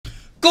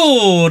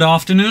Good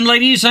afternoon,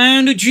 ladies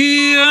and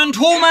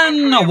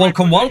gentlemen.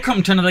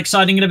 Welcome to another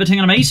exciting, innovating,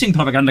 and amazing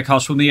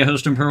Propagandacast with me, your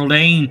host, Imperial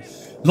Dane,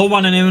 the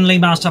one and only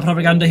master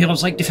propaganda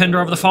heroes like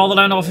defender of the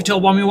fatherland, off until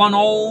 1v1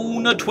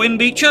 on Twin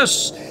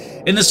Beaches.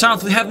 In the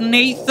south, we have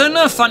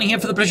Nathan, fighting here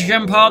for the British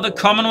Empire, the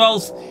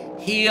Commonwealth,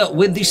 here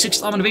with the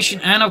 6th Armoured Division,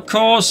 and of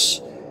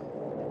course,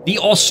 the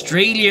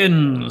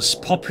Australians,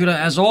 popular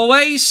as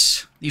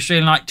always. The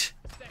Australian Light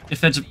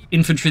Defensive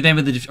Infantry there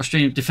with the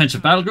Australian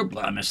Defensive Battle Group.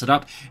 I messed it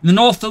up. In the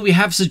north, though, we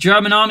have the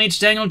German Army. It's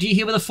DanielD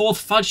here with the 4th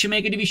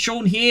Fallschirmjaeger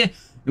Division here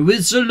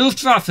with the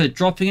Luftwaffe,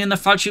 dropping in the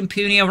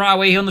Fallschirmjaeger right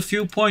away here on the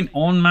fuel point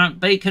on Mount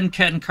Bacon.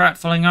 Kettenkrad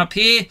following up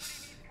here.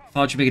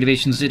 Fallschirmjaeger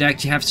Divisions did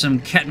actually have some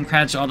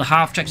Kettenkrads or the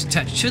half-tracks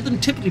attached to them,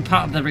 typically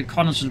part of their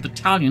reconnaissance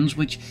battalions,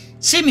 which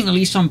seemingly, at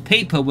least on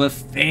paper, were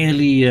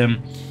fairly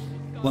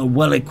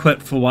well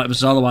equipped for what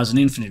was otherwise an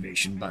infantry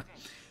division. But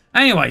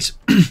anyways,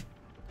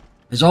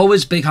 as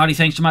always, big hearty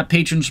thanks to my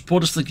Patreon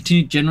supporters for the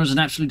continued generous and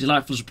absolutely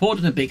delightful support,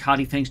 and a big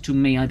hearty thanks to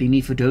May I Be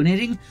Me for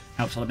donating.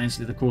 Helps out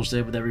immensely, of course,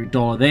 there with every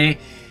 $1 there.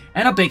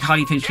 And a big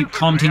hearty thanks to keep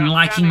commenting and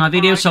liking my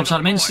videos. Helps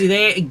out immensely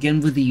there,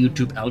 again with the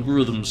YouTube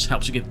algorithms.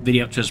 Helps to get the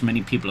video up to as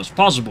many people as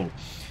possible.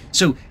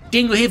 So,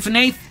 Dingo here for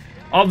Nath.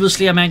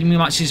 Obviously, I imagine we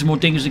might see some more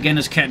Dingos again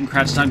as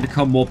Kettenkrad starting to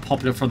become more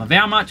popular from the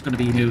Wehrmacht. It's going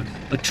to be,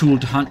 a tool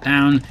to hunt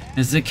down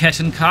as the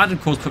Kettenkrad.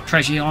 Of course, put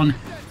pressure on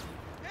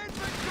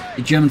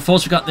the German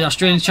force. We've got the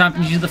Australian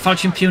champions using the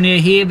Fallschirmjäger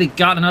here. We've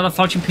got another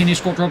Fallschirmjäger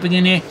squad dropping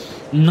in here.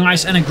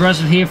 Nice and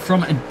aggressive here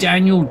from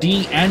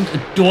DanielD and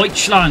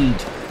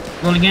Deutschland.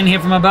 Rolling in here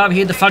from above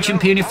here. The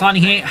Fallschirmjäger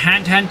fighting here.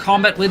 Hand-to-hand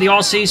combat with the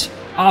Aussies.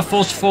 Are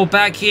forced to fall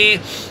back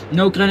here.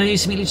 No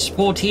grenadiers immediately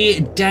support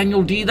here.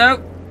 DanielD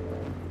though,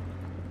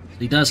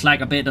 he does lack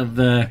a bit of,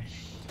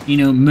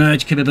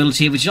 merge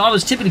capability, which is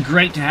always typically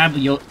great to have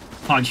with your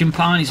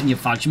Fallschirmjägers and your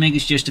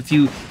Fallschirmjägers. Just a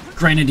few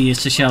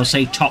grenadiers to, shall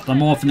say, top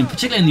them off, and in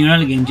particular in the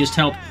early game, just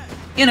help,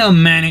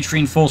 manage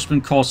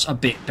reinforcement costs a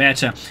bit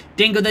better.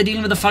 Dingo, they're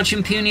dealing with the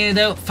Fallschirmjäger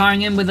though,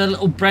 firing in with a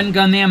little Bren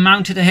gun there,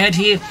 mounted ahead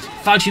here.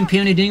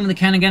 Fallschirmjäger dealing with the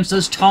cannon against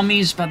those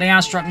Tommies, but they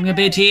are struggling a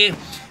bit here.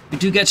 We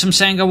do get some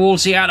Sangha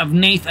walls here out of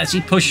Nath as he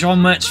pushes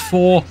onwards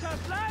for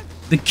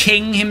the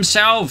king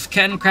himself.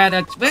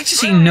 Kettenkrad, we actually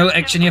see no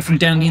action here from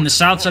down in the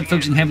south side,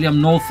 focusing heavily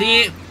on north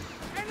here.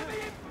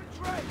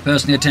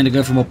 Personally, I tend to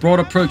go for a more broad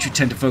approach. You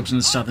tend to focus on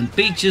the southern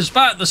beaches,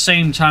 but at the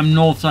same time,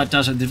 north side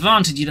does have the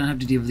advantage. You don't have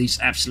to deal with these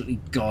absolutely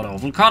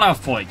god-awful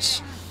cut-off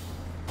points.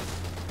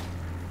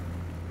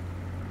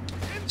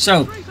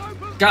 So,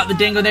 got the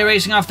Dingo there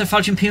racing after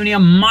Fallschirmjäger.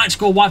 Might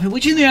score wiping,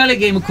 which in the early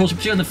game, of course,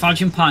 particularly on the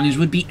Fallschirmjägers,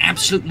 would be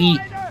absolutely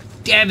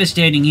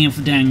devastating here for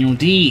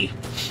DanielD.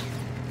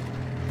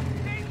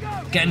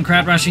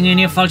 Kettenkrad rushing in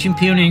here,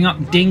 Fallschirmjäger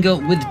up, Dingo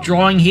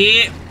withdrawing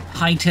here.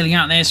 Hightailing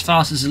out there as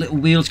fast as the little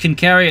wheels can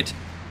carry it.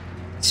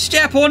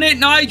 Step on it,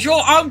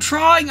 Nigel! I'm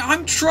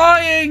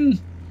trying!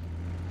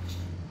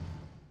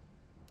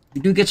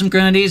 We do get some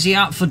grenadiers here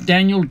out for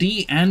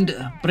DanielD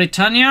and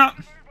Britannia.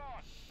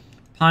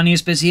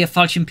 Pioneers busy here,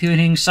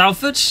 Fallschirmjäger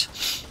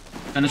southwards.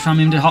 Gonna try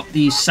him to hop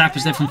the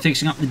sappers there from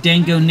fixing up the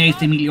Dingo.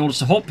 Nathan immediately orders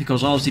to halt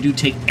because obviously do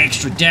take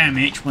extra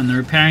damage when they're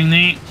repairing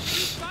there.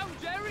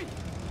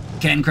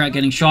 Kettenkrad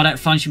getting shot at,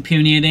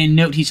 Fallschirmjäger there.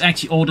 Note he's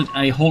actually ordered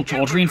a halt to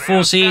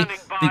auto-reinforce here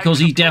because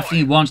he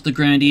definitely wants the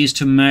grenadiers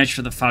to merge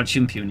for the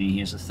Fallschirmjäger.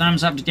 Here's a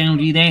thumbs up to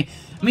DanielD there.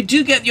 And we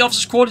do get the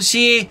officers' quarters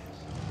here.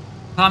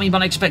 Part of me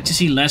might expect to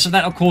see less of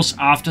that, of course,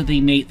 after they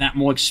make that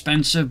more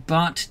expensive.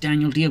 But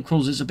DanielD, of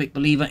course, is a big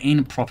believer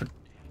in proper,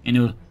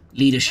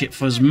 leadership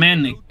for his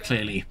men,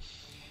 clearly.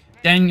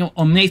 Daniel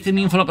or Nathan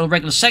being followed up with a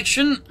regular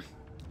section.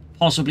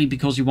 Possibly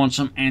because you want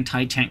some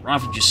anti-tank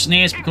rifle just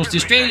snares, because the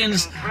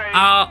Australians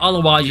are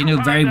otherwise,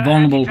 very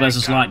vulnerable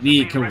versus light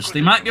vehicles.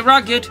 They might be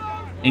rugged,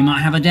 they might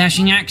have a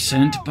dashing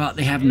accent, but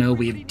they have no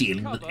way of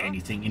dealing with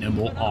anything,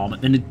 more armored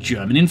than a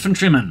German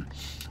infantryman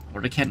or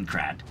a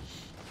Kettenkrad.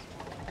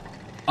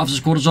 Officers'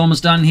 quarters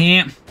almost done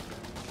here.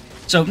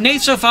 So,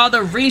 Nath so far,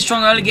 the really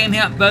strong early game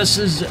here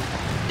versus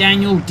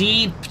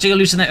DanielD,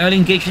 particularly in that early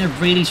engagement,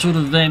 have really sort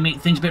of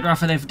made things a bit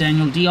rougher there for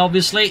DanielD,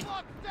 obviously.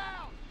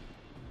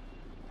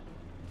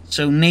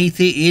 So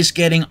Nathy is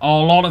getting a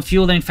lot of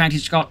fuel there. In fact,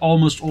 he's got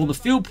almost all the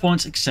fuel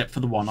points except for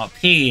the one up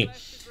here,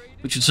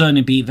 which would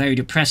certainly be very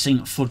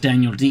depressing for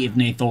DanielD if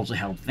Nath also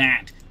held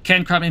that.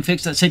 Kettenkrad being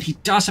fixed. That said, he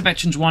does have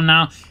actions 1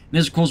 now. And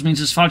this, of course, means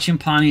his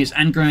Fallschirmjäger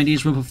and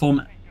Grenadiers will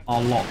perform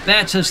a lot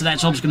better. So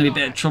that's obviously going to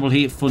be a bit of trouble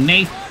here for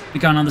Nath. We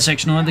got another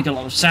section on. They got a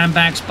lot of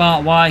sandbags,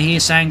 barbed wire here,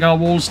 Sangha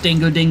walls,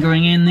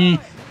 dingoing in there.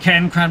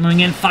 Kettenkrad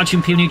moving in,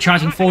 Fallschirmjäger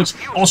charging forwards.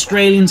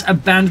 Australians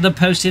abandon the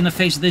post in the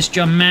face of this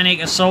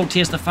Germanic assault.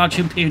 Here's the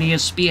Fallschirmjäger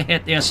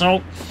spearhead the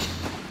assault,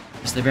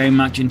 as they very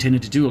much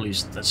intended to do. At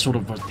least that's sort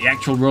of what the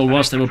actual role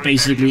was. They were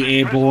basically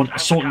airborne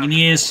assault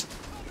engineers.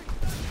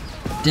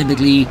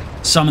 Typically,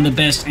 some of the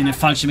best in a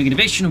Fallschirmjaeger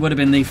division would have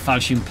been the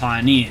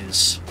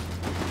Fallschirmjägers.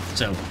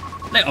 So,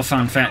 little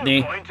fun fact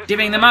there.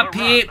 Divvying them up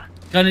here.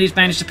 Grenadiers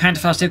managed to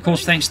panther fast here, of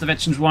course, thanks to the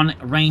Veterans 1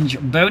 range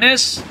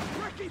bonus.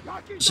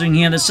 So in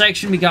here in the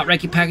section, we got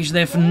Recce Package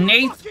there for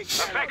Nath.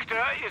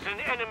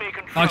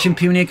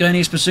 Fallschirmjaeger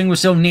Grenadiers pursuing with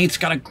still. Nath's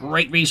got a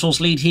great resource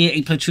lead here.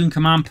 A platoon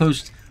command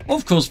post.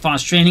 Of course,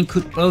 fast training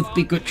could both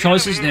be good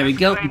choices. There we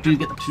go. We do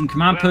get the platoon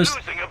command post.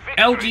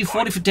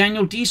 LG40 for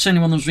DanielD. So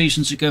one of those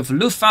reasons to go for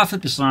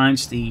Luftwaffe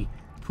besides the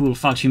pool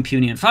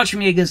Fallschirmjaeger and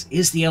Fallschirmjägers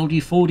is the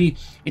LG40.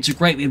 It's a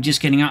great way of just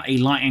getting out a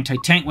light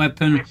anti-tank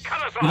weapon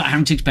without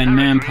having to expend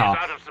manpower.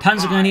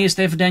 Panzer Grenadiers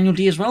there for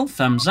DanielD as well.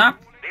 Thumbs up.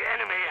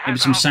 Maybe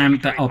some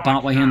sand or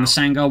Bartway here in the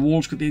Sangar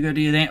walls could be a good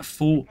idea there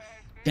for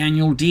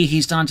DanielD.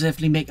 He's starting to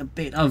definitely make a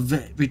bit of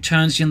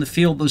returns here in the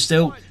field, though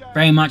still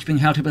very much being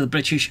held up by the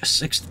British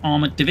 6th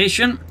Armoured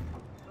Division.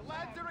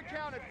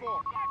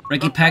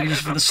 Recce Packages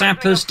for the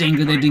sappers.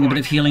 Danger, they're doing a bit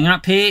of healing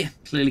up here.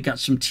 Clearly got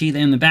some tea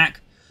there in the back.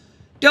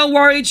 Don't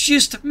worry, it's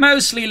just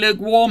mostly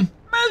lukewarm.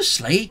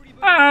 Mostly?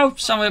 Oh,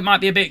 some of it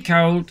might be a bit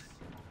cold.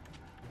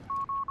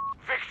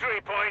 Victory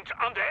point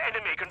under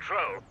enemy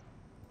control.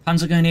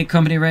 Panzer Grenadier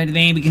Company ready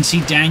there. We can see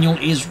Daniel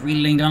is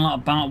really laying down a lot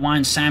of barbed wire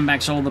and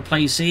sandbags all over the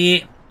place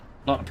here.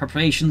 A lot of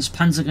preparations.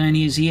 Panzer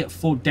Grenadiers here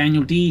for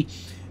DanielD. A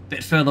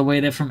bit further away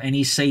there from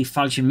any, say,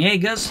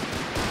 Fallschirmjägers.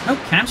 No,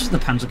 cancels the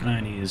Panzer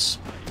Grenadiers.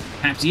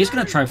 Perhaps he is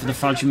going to try for the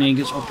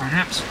Fallschirmjägers, or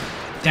perhaps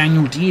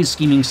DanielD is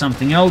scheming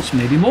something else.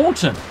 Maybe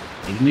mortar.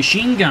 Maybe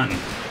machine gun.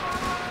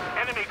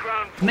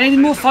 Maybe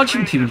more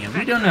Fallschirmjäger.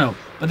 We don't know.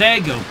 But there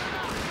you go.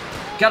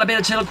 Got a bit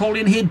of telecall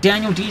in here.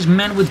 DanielD's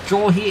men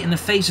withdraw here in the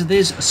face of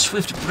this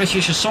swift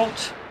British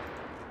assault.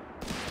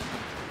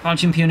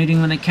 Fallschirmjäger doing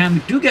when they can.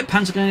 We do get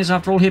Panzer Grenadiers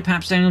after all here.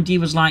 Perhaps DanielD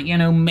was like, you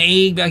know,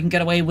 maybe I can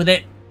get away with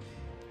it.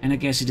 And I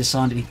guess he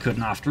decided he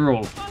couldn't after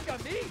all.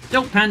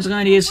 Still, Panzer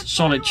Grenadiers,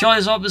 solid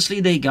choice. Obviously,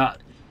 they got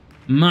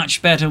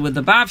much better with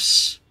the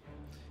buffs.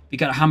 We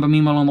got a Humber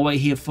meanwhile on the way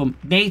here for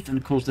Nath, and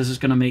of course this is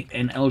going to make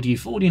an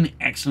LG40 an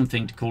excellent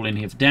thing to call in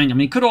here for Daniel. I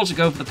mean, he could also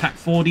go for the Pack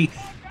 40,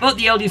 but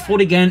the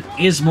LG40 again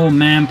is more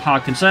manpower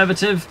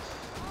conservative,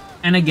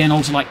 and again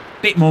also like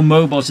a bit more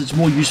mobile, so it's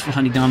more useful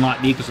hunting down light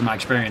vehicles in my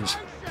experience.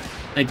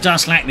 They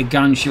does lack the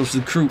gun shield, so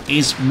the crew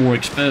is more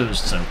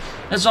exposed, so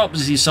there's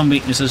obviously some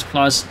weaknesses.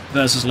 Plus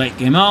versus late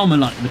game armor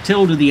like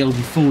Matilda, the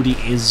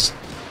LG40 is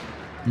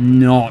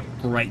not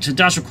great, so it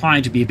does require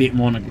to be a bit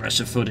more on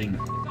aggressive footing.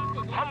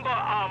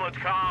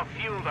 Car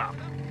fueled up.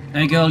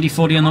 There you go,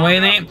 LD40 on the way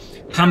there.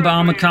 Humber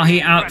armoured car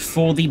here out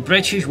for the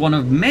British. One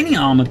of many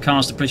armoured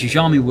cars the British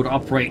Army would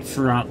operate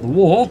throughout the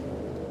war.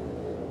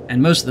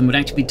 And most of them would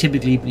actually be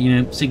typically, you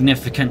know,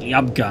 significantly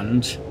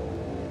upgunned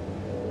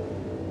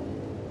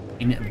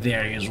in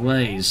various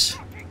ways.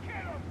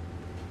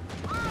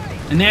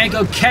 And there you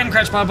go, can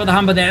crash by the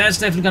Humber there. That's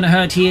definitely going to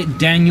hurt here.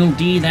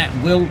 DanielD, that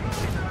will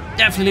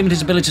definitely limit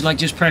his ability to like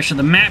just pressure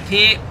the map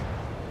here.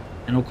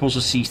 And of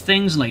course, see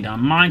things, lay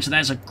down mines. So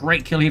that's a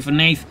great kill here for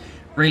Nath.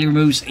 Really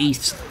removes a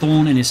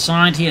thorn in his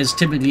side here, as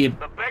typically a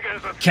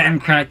cannon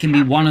crack can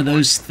be one of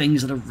those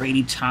things that are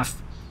really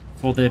tough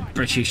for the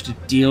British to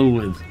deal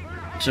with.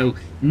 So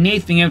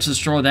Nath being able to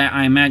destroy that,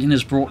 I imagine,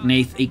 has brought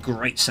Nath a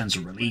great sense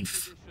of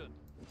relief.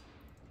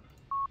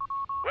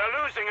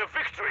 We're losing a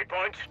victory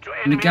point to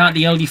And we got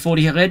the LD40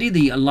 here ready,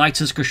 the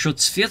Leites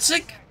Geschütz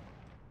 40.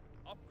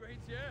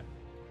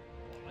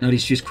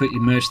 Notice just quickly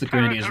merge the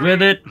Grenadiers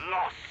with it.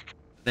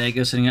 There you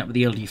go, setting up with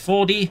the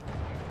LD40.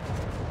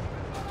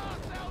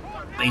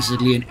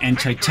 Basically an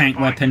anti-tank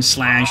weapon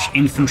 /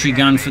 infantry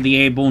gun for the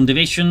airborne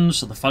divisions,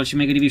 so the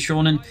Fallschirmjaeger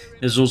Division.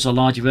 There's also a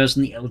larger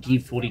version, the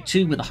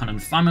LD42, with a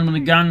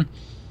 105mm gun.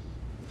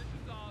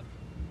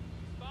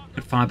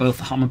 Could fire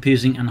both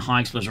armor-piercing and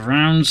high-explosive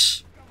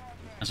rounds.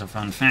 As a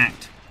fun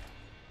fact,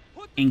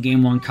 in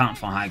Game 1 can't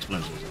fire high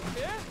explosives.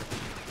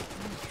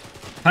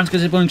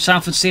 Panzers are going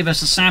southward, see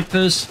versus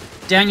sappers.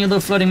 Daniel, though,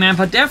 floating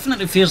manpower,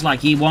 definitely feels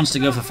like he wants to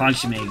go for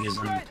Fallschirmjägers,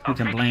 and who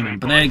can blame him?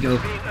 But there you go.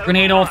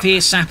 Grenade off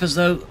here. Sappers,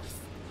 though,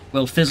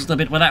 well, fizzled a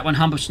bit with that one.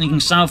 Humber sneaking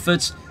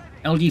southwards.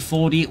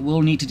 LD40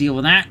 will need to deal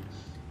with that.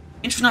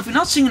 Interesting enough, we're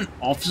not seeing an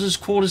officer's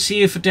quarters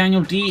here for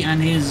DanielD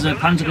and his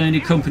Panzer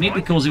Grenadier company,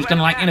 because he was going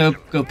to, like, you know,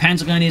 go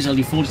Panzer Grenadiers,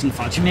 LD40s, and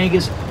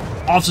Fallschirmjägers.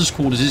 Officer's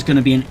quarters is going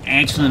to be an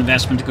excellent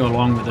investment to go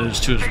along with those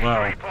two as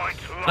well.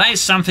 That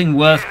is something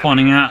worth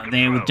pointing out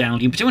there with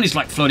DanielD, particularly when he's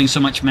like floating so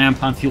much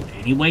manpower and fuel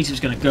anyways. He's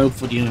going to go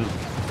for, you know,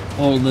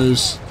 all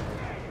those,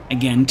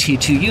 again, tier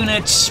 2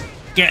 units.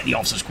 Get the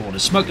officer's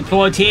quarters. Smoke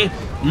deployed here.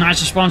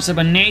 Nice response there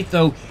by Nath,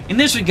 though. In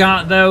this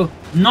regard, though,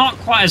 not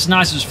quite as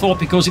nice as thought,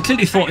 because he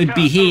clearly thought it'd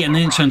be here, and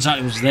then it turns out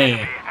it was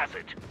there.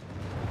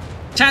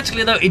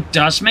 Tactically, though, it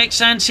does make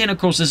sense here, and of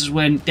course, this is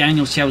when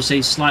Daniel, shall we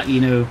say, slightly,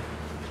 you know,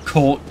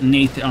 caught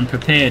Nath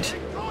unprepared.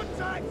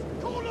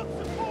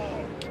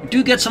 We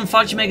do get some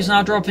Fallschirmjägers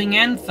now dropping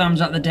in.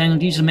 Thumbs up the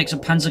DanielD, a mix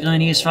of Panzer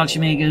Grenadiers,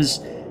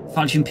 Fallschirmjägers,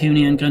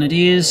 Fallschirmjaeger and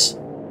Grenadiers.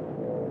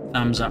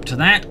 Thumbs up to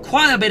that.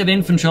 Quite a bit of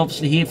infantry,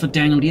 obviously, here for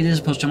DanielD. This is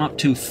supposed to come up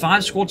to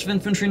 5 squads of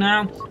infantry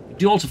now. We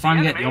do also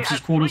finally get the officers'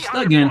 quarters.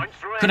 Though, again,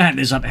 could have had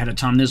this up ahead of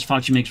time. There's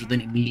Fallschirmjägers would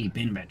then immediately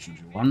been veterans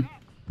one.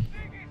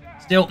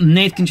 Still,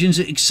 Nath continues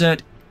to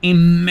exert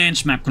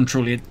immense map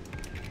control here.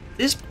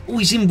 This, oh,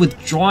 he's in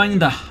withdrawing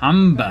the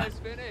Humber.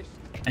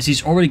 as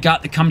he's already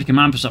got the company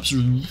command post up. So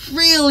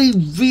really,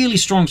 really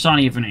strong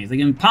starting here for Nath.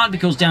 Again, partly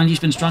because DanielD's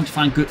been trying to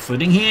find good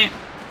footing here,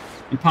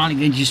 and partly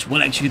again just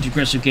well executed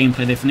aggressive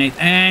gameplay there for Nath.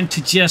 And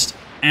to just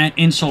add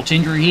insult to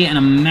injury here, and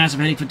a massive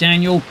headache for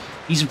Daniel,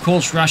 he's of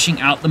course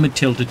rushing out the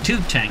Matilda 2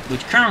 tank,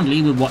 which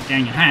currently, with what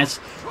Daniel has,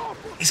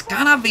 is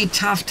gonna be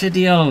tough to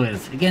deal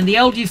with. Again, the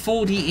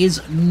LG40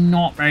 is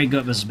not very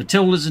good versus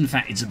Matildas. In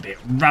fact, it's a bit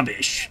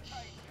rubbish.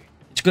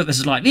 It's good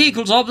versus light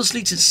vehicles,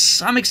 obviously, to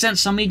some extent,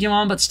 some medium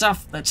armor, but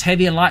stuff that's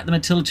heavier like the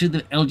Matilda 2,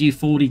 the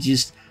LG40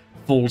 just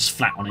falls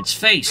flat on its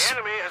face.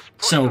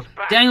 So,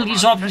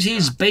 DanielD's options here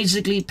is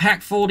basically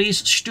Pack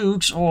 40s,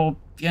 Stugs, or,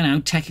 you know,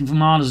 taking from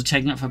Ardas or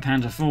taking up for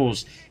Panther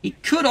 4s. He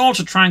could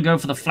also try and go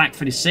for the Flak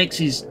 36.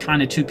 He's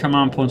kind of 2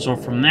 command points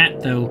off from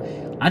that, though.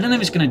 I don't know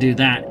if he's going to do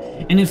that.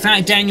 And in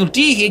fact, DanielD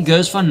here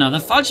goes for another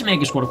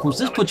Fallschirmjaeger squad. Of course,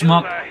 this puts him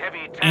up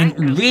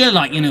in real,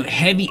 like, you know,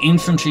 heavy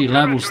infantry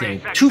levels there.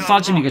 2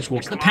 Fallschirmjaeger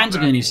squads, the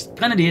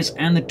Grenadiers,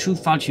 and the 2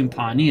 Fallschirm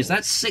Pioneers.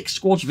 That's 6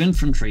 squads of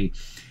infantry.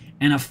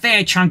 And a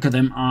fair chunk of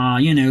them are,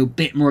 you know, a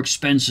bit more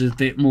expensive, a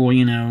bit more,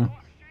 you know,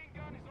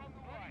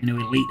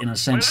 elite in a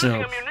sense.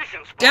 So,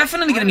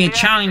 definitely going to be a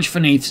challenge for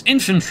Nath's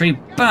infantry,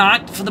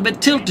 but for the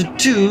Matilda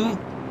 2,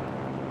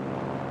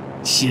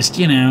 it's just,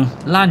 you know,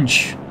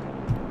 lunch.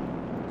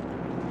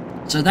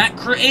 So that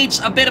creates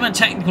a bit of a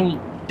technical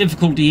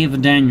difficulty here for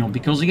Daniel,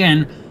 because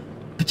again,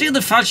 particularly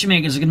the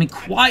Fallschirmjägers are going to be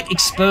quite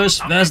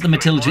exposed versus the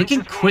Matilda 2. He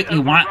can quickly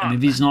wipe them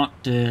if he's not,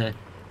 you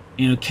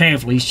know,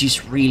 careful. He's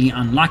just really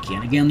unlucky.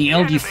 And again, the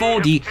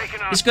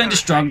LG40 is going to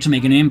struggle to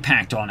make an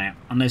impact on it,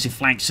 unless he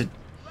flanks it.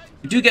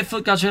 We do get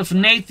foot guards here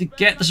from Nath to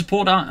get the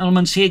support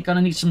elements here.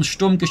 Gonna need some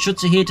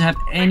Sturmgeschütze here to have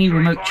any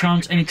remote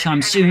chance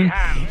anytime soon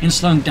in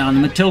slowing down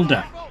the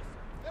Matilda.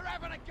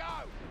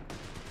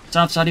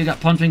 South side, you've got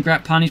Pontvin,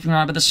 Grat, Pioneers being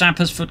right, but the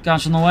Sappers, foot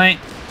guards on the way.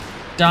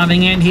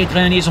 Diving in here,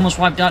 Grenadiers almost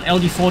wiped out.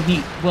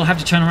 LG40 will have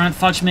to turn around.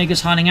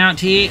 Fallschirmjäger's hiding out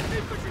here.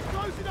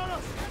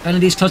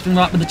 Grenadiers close being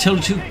right, but the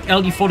Matilda 2,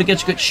 LG40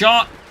 gets a good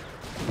shot.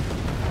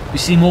 We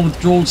see more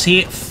withdrawals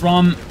here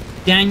from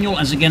Daniel,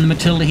 as again the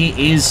Matilda here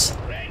is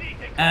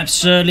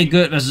absurdly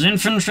good versus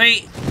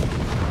infantry.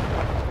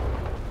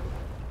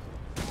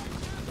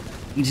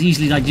 It's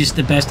easily like just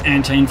the best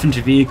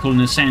anti-infantry vehicle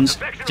in a sense,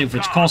 except for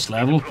its cost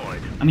level.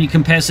 I mean, you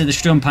compare, say, the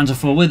Sturmpanther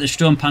 4 with the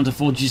Sturmpanther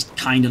 4 just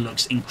kind of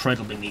looks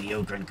incredibly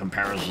mediocre in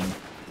comparison.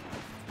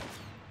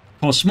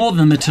 Costs more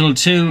than the Matilda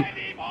 2,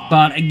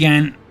 but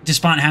again,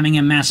 despite having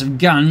a massive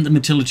gun, the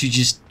Matilda 2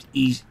 just,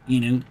 you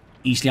know,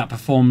 easily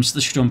outperforms the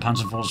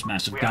Sturmpanther 4's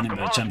massive gun in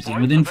both terms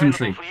dealing with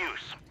infantry.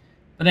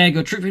 But there you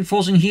go, troop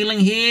reinforcing healing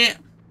here.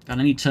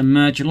 Gonna need to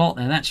merge a lot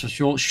there, that's for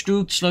sure.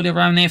 Stug slowly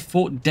around there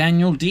for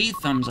DanielD,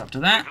 thumbs up to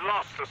that.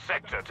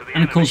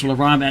 And of course we'll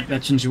arrive at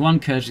Veterans 1,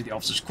 courtesy of the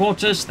officers'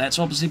 quarters. That's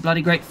obviously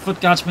bloody great. Foot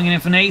guards bringing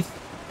in for Nath.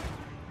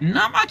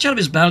 Not much out of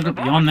his battle group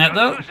beyond that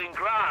though.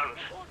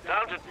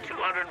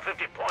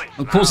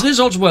 Of course, it is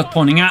also worth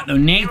pointing out though,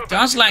 Nath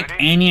does lack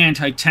any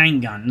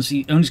anti-tank guns.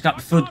 He only's got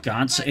the foot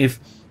guards, so if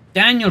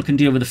Daniel can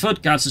deal with the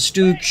foot guards, the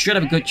Stug should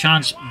have a good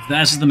chance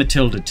versus the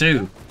Matilda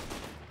too.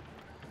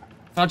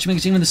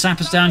 Fallschirmjäger team with the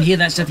Sappers down here.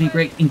 That's definitely a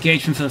great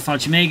engagement for the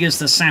Fallschirmjägers.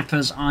 The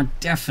Sappers are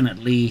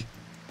definitely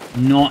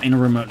not in a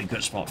remotely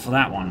good spot for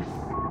that one.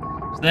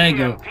 So there you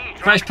go.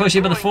 Fresh push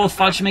here by the 4th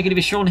Fallschirmjäger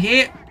Division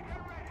here.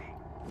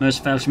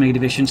 Most Fallschirmjäger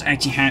divisions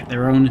actually have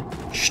their own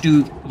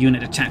Stug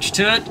unit attached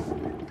to it.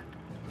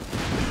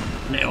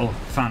 Little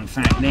fun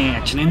fact there,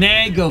 actually. And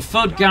there you go.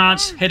 Foot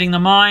guards hitting the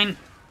mine.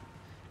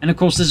 And of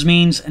course, this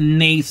means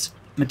Nath's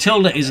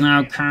Matilda is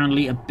now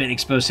currently a bit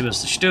exposed to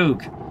us, the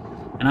Stug.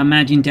 And I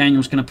imagine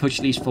Daniel's going to push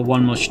at least for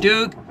one more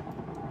Stug.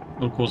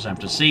 We'll of course have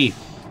to see.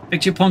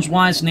 Victory points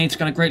wise, Nath's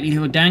got a great lead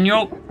here with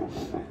Daniel.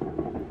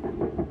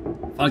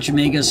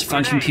 Fallschirmjägers,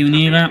 Fallschirm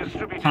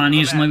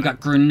Pioneers, and we've got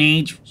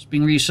grenades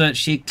being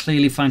researched here.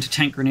 Clearly find a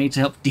tank grenade to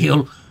help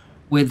deal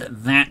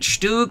with that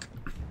Stug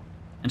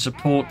and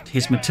support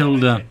his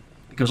Matilda.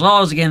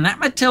 Because, again, that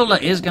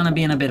Matilda is going to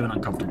be in a bit of an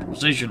uncomfortable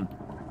position.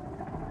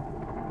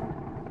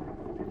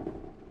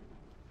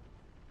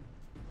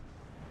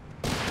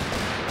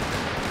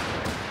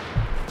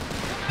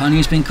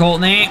 Pioneer's been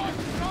caught there.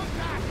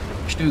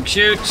 Stug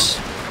shoots.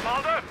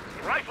 Commander,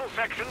 rifle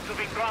sections have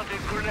been granted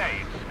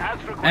grenades. As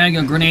requested. There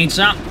you go, grenades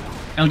up.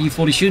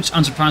 LG40 shoots,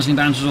 unsurprisingly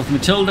bounces off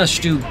Matilda.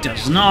 Stug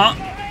does not.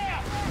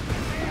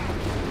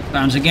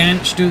 Bounce again.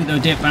 Stug, though,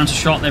 did bounce a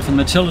shot there from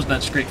the Matildas.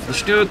 That's great for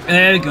Stug.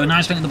 There we go,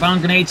 nice link of the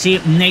bound grenades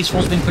here. Nate's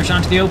force being pushed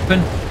out to the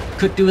open.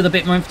 Could do with a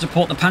bit more info to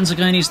support the Panzer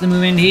grenades to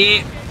move in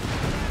here.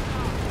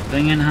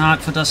 Bring in hard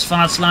for das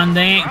Fahrtsland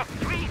there.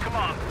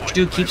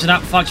 Stug keeps it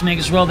up. Fallschirmjäger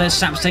as well. There's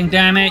Saps taking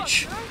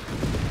damage.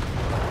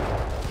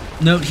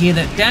 Note here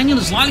that Daniel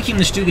is liking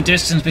the Stug at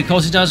distance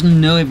because he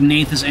doesn't know if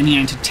Nath has any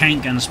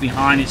anti-tank guns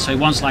behind it, so he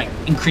wants to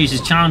increase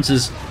his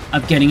chances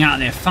of getting out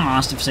there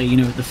fast if, say, you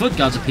know, the foot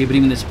guards appear, but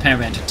even there's a pair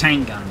of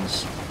anti-tank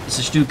guns.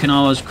 So Stug can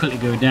always quickly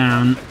go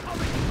down.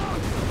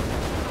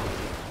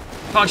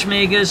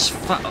 Fallschirmjägers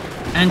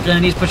and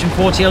Grenadiers pushing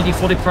forward.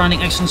 LG40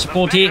 providing excellent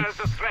support here.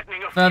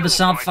 Further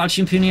south,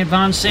 Fallschirm Pioneer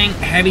advancing.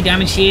 Heavy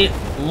damage here.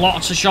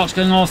 Lots of shots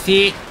going off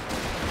here.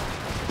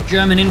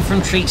 German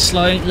infantry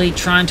slightly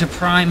trying to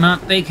prime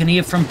up. They can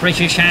hear from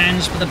British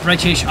hands, but the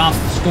British are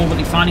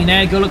stalwartly finding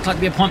there. Go look like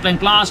to be a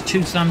point-blank blast.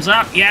 2 thumbs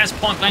up. Yes,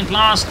 point-blank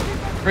blast.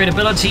 Great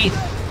ability.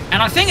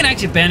 And I think it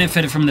actually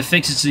benefited from the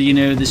fixes to, you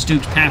know, the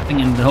Stooks pathing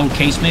and the whole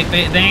casemate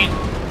bit there.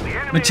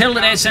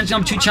 Matilda there sends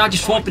on 2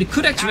 charges forward, but he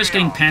could actually risk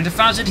getting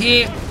Pantherfausted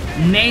here.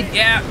 Nate,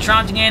 yeah,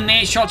 charging in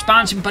there. Shots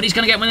bouncing, but he's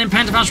going to get within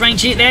Pantherfaust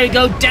range here. There we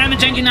go.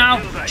 Damage engine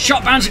now.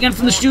 Shot bouncing again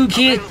from the Stook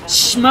here.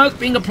 Smoke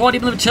being deployed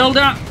in the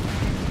Matilda.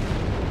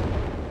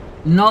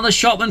 Another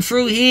shot went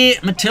through here.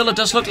 Matilda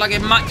does look like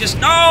it might just...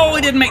 Oh,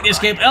 it didn't make the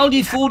escape.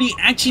 LD-40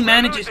 actually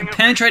manages a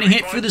penetrating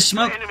hit through the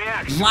smoke,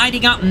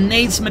 lighting up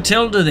Nate's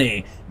Matilda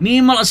there.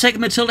 Meanwhile, a second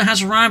Matilda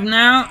has arrived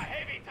now,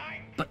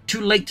 but too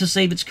late to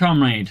save its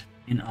comrade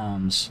in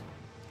arms.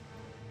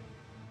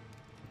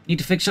 Need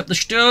to fix up the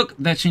Stoke.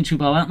 Veteran 2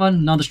 by that one.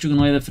 Another Stoke on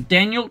the way there for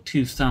Daniel.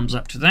 2 thumbs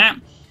up to that.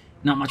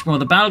 Not much more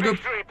of the battle group.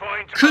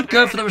 Could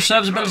go for the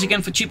reserves ability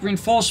again for cheap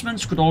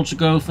reinforcements. Could also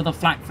go for the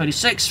Flak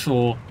 36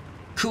 for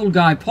cool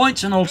guy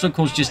points, and also, of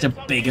course, just a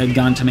bigger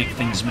gun to make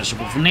things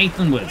miserable for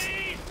Nathan with.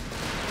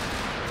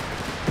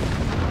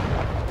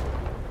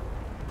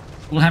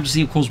 We'll have to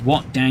see, of course,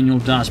 what Daniel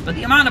does, but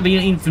the amount of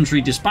infantry,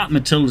 despite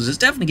Matildas, is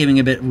definitely giving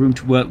a bit of room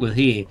to work with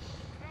here.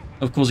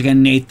 Of course,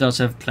 again, Nate does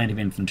have plenty of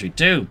infantry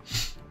too.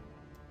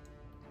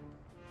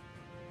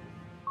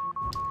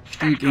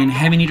 Stook in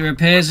heavy need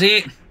repairs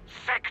here.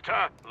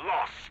 Sector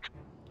lost.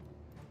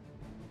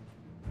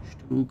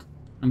 Stook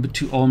number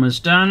 2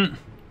 almost done.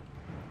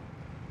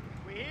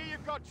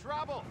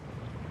 Trouble.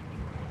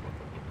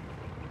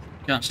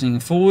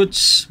 Gunsling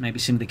forwards. Maybe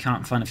simply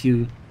can't find a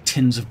few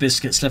tins of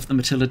biscuits left in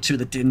the Matilda 2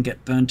 that didn't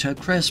get burnt to a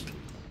crisp.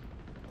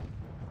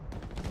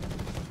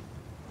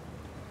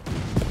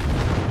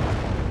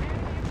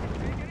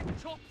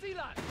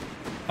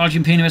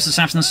 Belgian Pino is the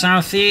Saps in the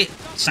south here.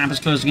 Sappers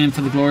closing in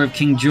for the glory of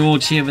King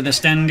George here with their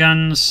Sten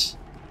guns.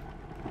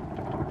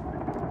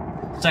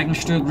 Second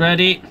Stook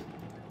ready.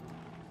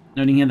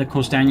 Noting here that, of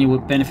course, Daniel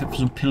would benefit from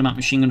some pillar-mount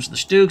machine guns to the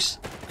Stooks.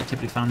 I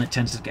typically found that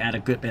tends to add a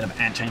good bit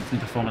of anti-infantry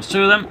performance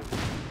to them.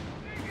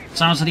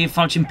 Sounds like the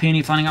Falchion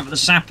Peony finding up with the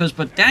Sappers,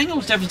 but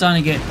Daniel's definitely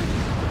starting to get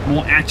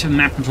more active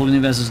map control in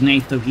versus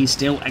Nate, though he's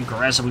still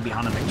aggressively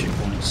behind the victory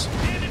points.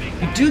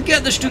 You do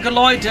get the Stuka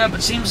Loiter,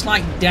 but seems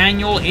like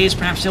Daniel is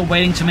perhaps still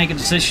waiting to make a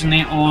decision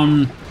there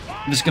on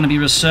if it's going to be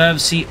Reserve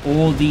C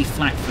or the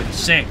Flak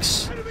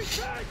 36.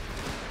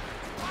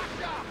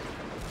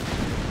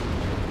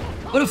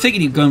 I would have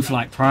figured he'd go for,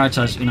 like,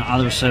 prioritize, you know,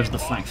 other reserves of the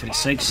Flak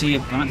 36 here,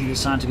 but he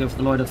decided to go for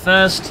the Loiter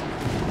first.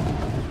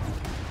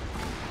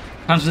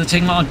 Panzers are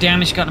taking a lot of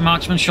damage, got the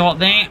marksman shot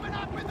there.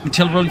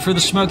 Matilda rolling through the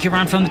smoke here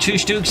around from the 2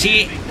 Stooks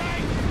here.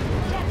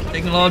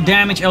 Taking a lot of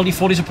damage.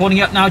 LD-40s are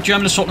pointing up now.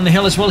 German assault on the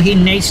hill as well here.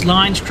 Nate's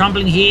lines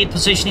crumbling here.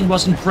 Positioning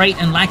wasn't great,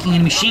 and lacking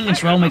in machine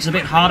guns well makes it a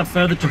bit harder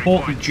further to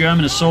halt the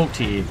German assault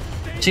here.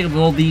 Particularly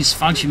with all these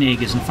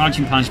Fallschirmjägers and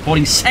Fallschirmpanzers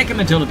supporting second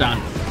Matilda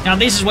down. Now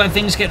this is where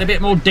things get a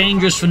bit more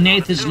dangerous for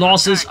Nate. His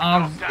losses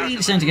are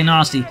really starting to get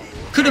nasty.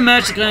 Could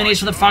emerge the grenades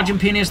for the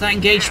Fallschirmjägers that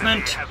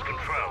engagement.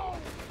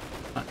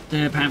 But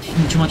perhaps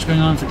too much going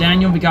on for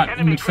Daniel. We got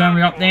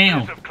infirmary up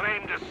there.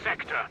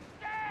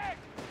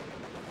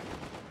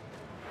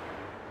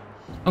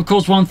 Of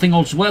course, one thing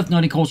also worth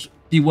noting, of course,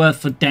 be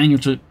worth for Daniel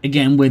to,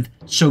 again, with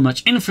so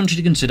much infantry,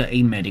 to consider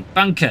a medic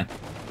bunker.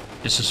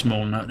 Just a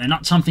small note there.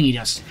 Not something you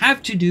just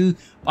have to do,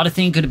 but I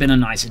think it could have been a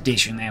nice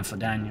addition there for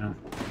Daniel.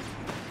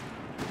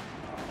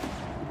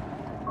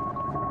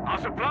 Our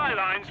supply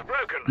line's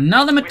broken.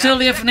 Another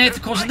Matilda for Nate.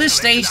 Of course, at this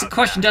stage, the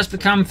question does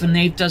become for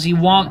Nate, does he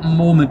want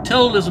more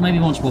Matildas, or maybe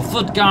he wants more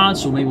Foot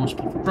Guards, or maybe he wants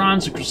more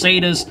Grants or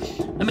Crusaders?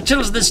 The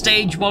Matildas at this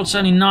stage, while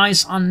certainly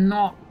nice, are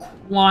not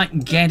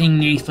quite getting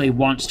Nate where he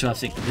wants to, I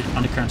think,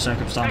 under current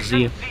circumstances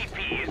here.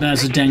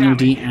 There's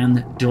DanielD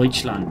and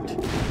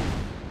Deutschland.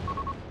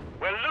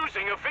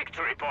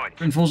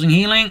 Reinforcing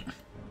healing.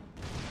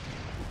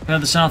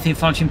 Further south here,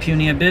 Falchion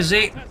Pioneer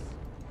busy.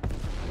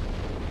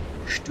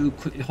 Stu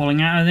quickly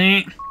hauling out of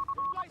there.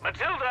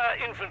 Matilda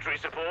infantry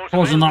support.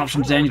 Pause on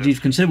options DanielD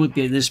to consider would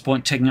be at this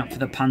point taking up for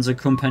the Panzer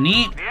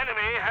Company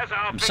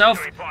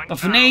himself. But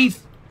for Nate,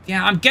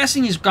 yeah, I'm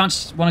guessing he's going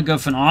to want to go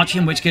for an Archer,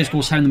 in which case, of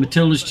course, having the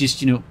Matilda's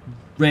just, you know,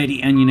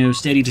 ready and, you know,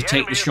 steady to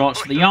take the shots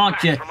for the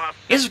Archer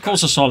is, of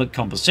course, a solid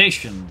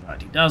composition,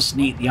 but he does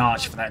need the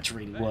Archer for that to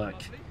really work.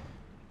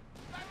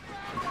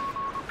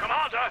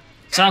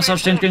 South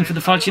Strength going for the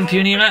Falchion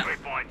Pioneer.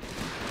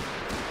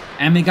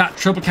 And we got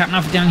Triple Cap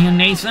now for down here,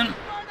 Nathan.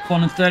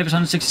 430 for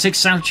 166.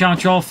 South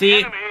Charge off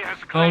here.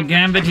 Old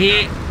Gambit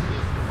here.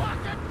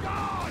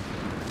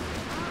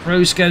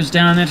 Bruce goes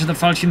down there to the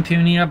Falchion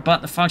Pioneer,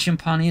 but the Falchion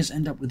Pioneers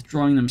end up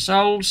withdrawing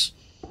themselves.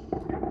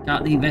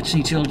 Got the Veteran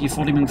Utility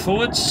 40 moving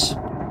forwards.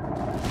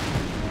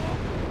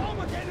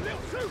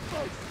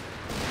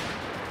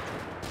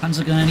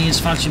 Panzer Grenadiers,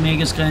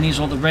 Fallschirmjägers, Grenadiers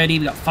all the ready.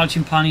 We got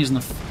Falchion Pioneers and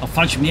the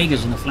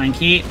Fallschirmjägers on the flank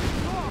here.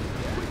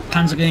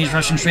 Panzer Grenadiers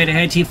rushing straight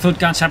ahead here. Foot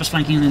Guards, Sappers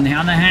flanking in the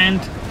other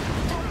hand.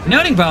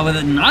 Noting, by the way,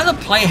 that neither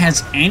player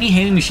has any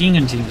heavy machine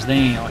gun teams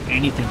there or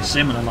anything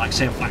similar, like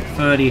say a Flak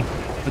 30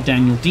 for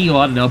DanielD,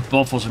 or I don't know,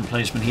 buffers in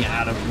placement here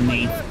out of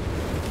Neath.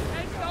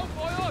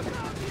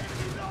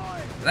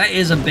 That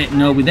is a bit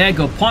nobly. There you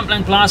go. Point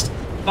blank blast.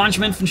 Bunch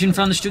of infantry in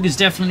front of the Stug is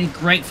definitely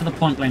great for the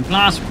point blank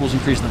blast, of course,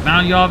 increasing the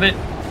value of it.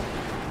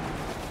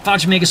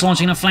 Fallschirmjaeger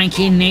launching a flank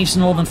here. Neath's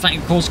northern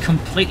flank, of course,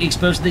 completely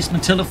exposed to these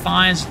Matilda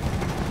fires.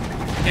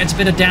 Gets a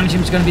bit of damage.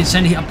 It's going to be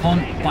sent here upon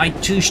by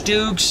 2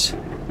 Stugs.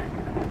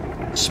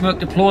 Smoke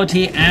deployed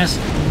here as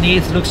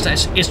Neath looks to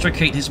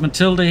extricate his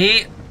Matilda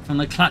here from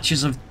the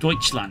clutches of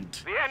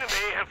Deutschland. The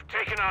enemy have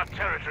taken our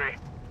territory.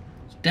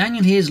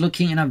 Daniel here is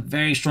looking in a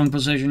very strong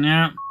position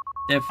now.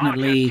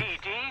 Definitely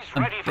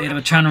a bit of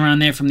a turnaround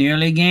there from the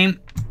earlier game.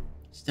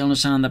 Still no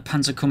sign of the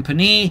Panzer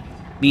Company.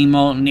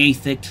 Meanwhile,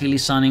 Neath, they're clearly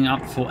signing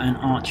up for an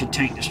Archer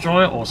tank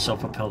destroyer or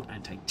self-propelled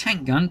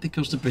anti-tank gun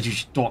because the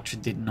British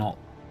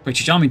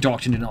Army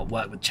doctrine did not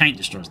work with tank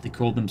destroyers. They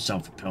called them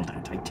self-propelled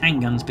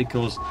anti-tank guns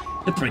because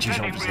the British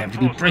obviously have to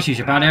be British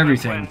about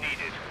everything.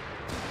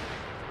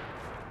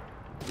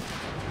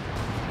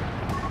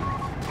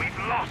 We've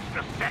lost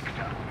the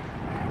sector.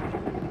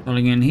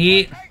 Rolling in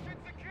here.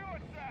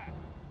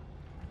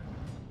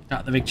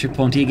 Got the victory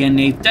point here again.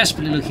 Neath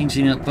desperately looking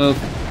to both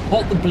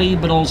halt the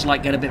bleed, but also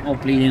like get a bit more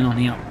bleed in on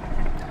here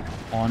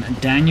on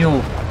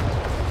Daniel.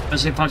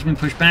 As they being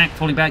pushed back,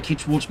 falling back here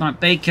towards Mount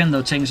Bacon,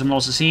 though taking some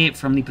losses here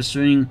from the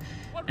pursuing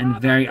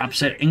and very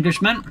upset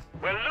Englishmen.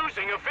 We're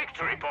losing a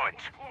victory point.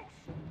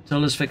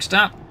 Tilda's fixed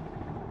up.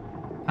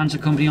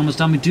 Panzer Company almost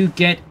done. We do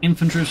get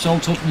infantry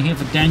assault open here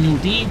for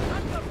DanielD.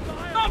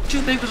 Not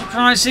too big of a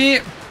surprise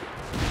here.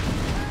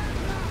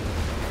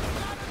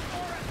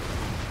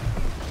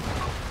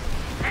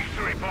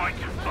 Victory point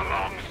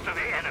belongs to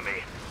the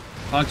enemy.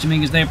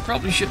 Fallschirmjägers there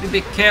probably should be a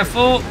bit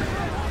careful.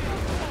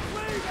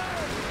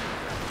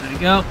 There we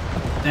go.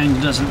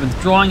 Daniel doesn't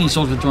withdrawing. He's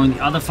sort of withdrawing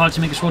the other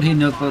Fallschirmjäger squad here.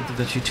 Note both the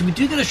victory too. We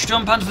do get a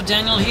Sturmpanzer for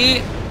Daniel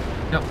here.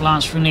 Got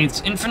blast through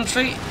Neath's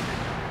infantry.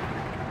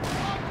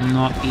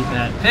 Not a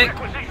bad pick.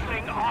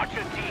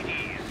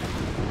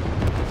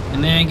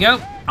 And there you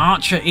go.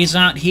 Archer is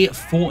out here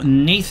for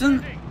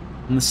Nathan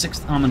in the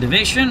 6th Armoured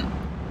Division.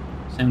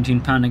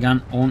 17-pounder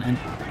gun on a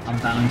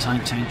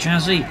Valentine tank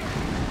chassis.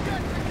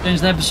 Then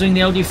they're pursuing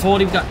the LD-40.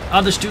 We've got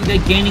other Stug there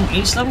gaining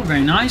ace level.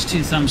 Very nice.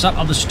 2 thumbs up.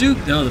 Other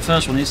Stug, though, the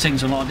first one is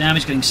taking a lot of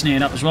damage, getting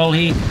snared up as well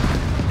here.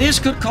 This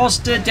could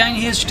cost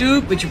Daniel his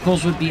Stug, which of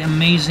course would be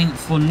amazing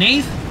for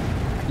Neath.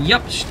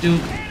 Yup, Stug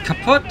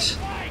kaput.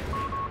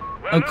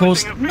 Of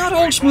course, not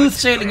all smooth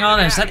sailing are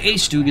there. That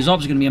ace Stug is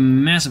obviously going to be a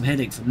massive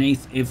headache for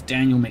Neath if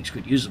Daniel makes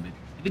good use of it.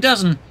 If he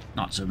doesn't,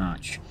 not so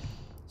much.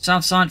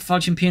 South side,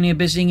 Fallschirm Pioneer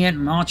busying it.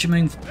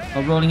 Marching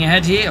or rolling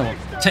ahead here, or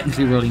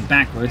technically rolling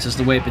backwards as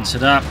the way it's been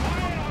set up.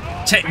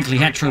 Technically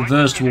had to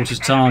reverse towards his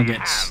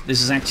targets.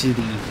 This is actually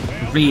the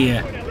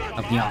rear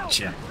of the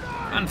Archer.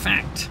 Fun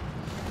fact.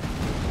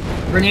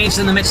 Grenades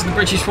in the midst of the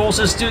British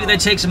forces. Stug there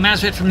takes a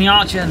massive hit from the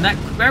Archer, and that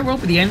could very well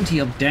be the empty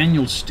of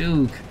Daniel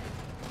Stug.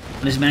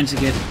 And he's managed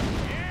to get...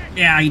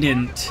 Yeah, he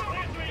didn't.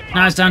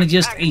 Now it's down to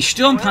just a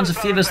Sturmpanzer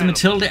IV versus the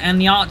Matilda and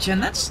the Archer,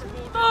 and that's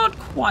not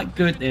quite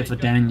good there for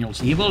Daniel.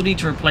 So he will need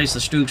to replace the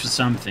Stugs with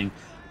something.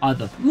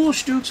 Either more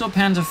Stugs or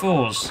Panzer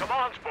IVs.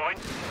 Command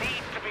points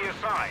need to be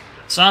assigned.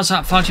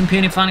 Sarsat Fallschirm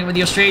Pioneer finding with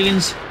the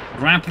Australians,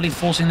 rapidly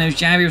forcing those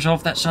Javiers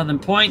off that southern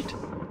point.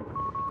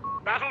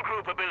 Battle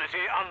group ability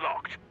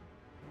unlocked.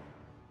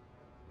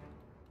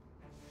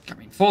 Got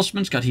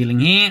reinforcements, got healing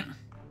here.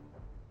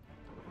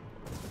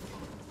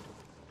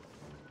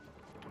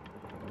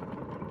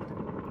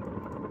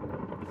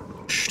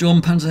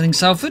 Sturmpanzer heading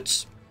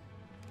southwards.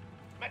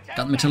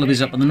 Got the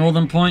Matildas up on the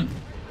northern point.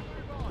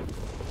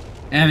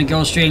 There we go,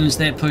 Australians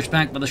there pushed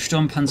back by the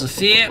Sturmpanzer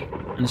IV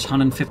and its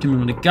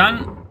 150mm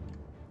gun.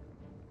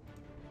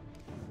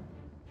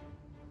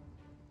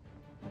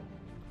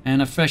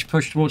 And a fresh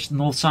push towards the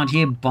north side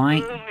here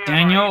by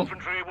Daniel.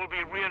 Infantry will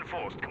be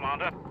reinforced,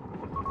 Commander.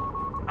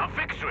 Our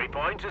victory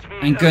point is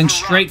being And going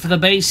straight for the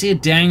base here.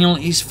 Daniel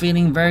is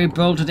feeling very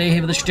bold today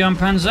here with the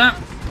Sturmpanzer.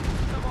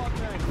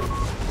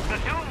 The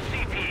Dune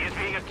CP is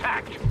being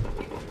attacked.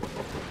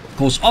 Of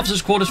course,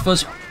 officers' quarters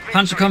first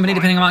Panzer Company,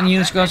 depending on how many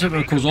units goes up, but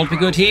of course, all be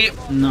good here.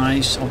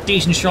 Nice, or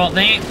decent shot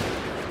there.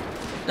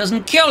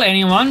 Doesn't kill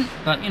anyone,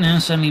 but you know,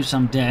 certainly leaves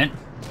some dead.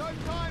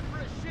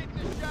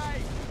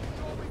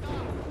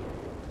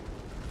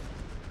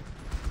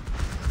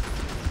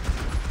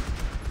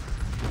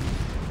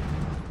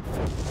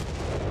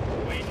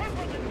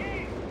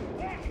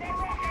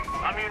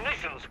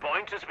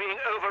 Point is being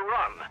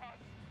overrun.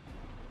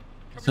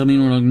 So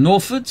meanwhile,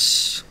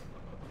 northwards.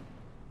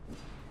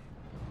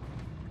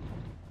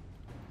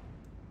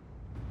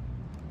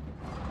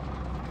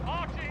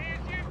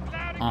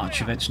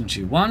 Archer Veteran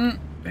 2-1.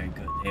 Very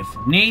good there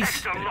for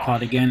Neath. Bit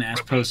quiet again as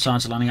both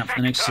sides are lining up for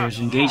the next series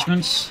of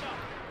engagements.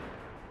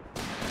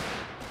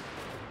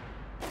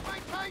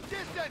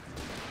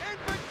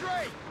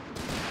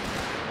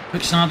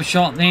 Quick sniper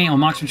shot there, or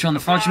marksman shot on the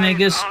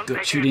Fallschirmjägers.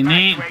 Good shooting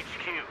there.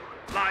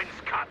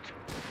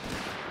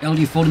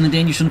 LD-40 in the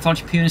danger zone,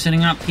 Fallschirm Pioneer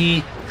setting up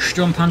here.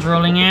 Sturmpanzer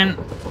rolling in.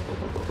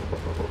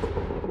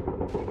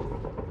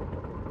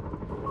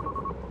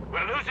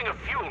 We're losing a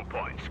fuel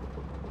point.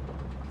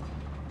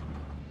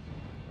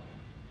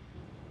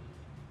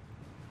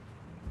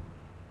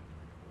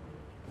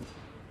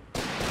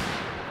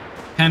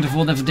 Panther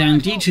 4 there for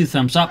DanielD, 2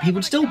 thumbs up. He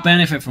would still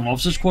benefit from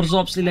officers' quarters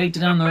obviously later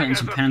down there and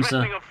some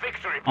Panzer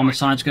on the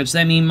sides goods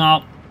there.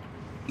 Meanwhile,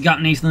 you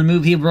got Nathan on the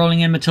move here, rolling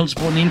in Matilda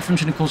supporting the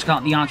infantry, and of course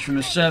got the archer in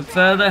reserve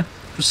further.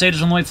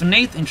 Crusaders on the way for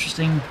Nath,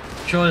 interesting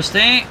choice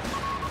there.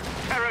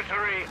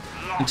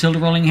 Matilda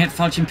rolling ahead,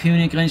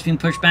 Fallschirmjaeger Grenadiers being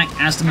pushed back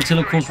as the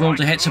Matilda, of course, rolled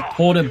ahead,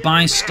 supported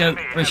by Stoke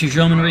British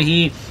Yeomanry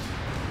here.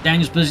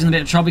 Daniel's busy in a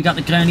bit of trouble. We got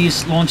the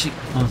Grenadiers launching,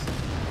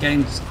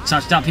 getting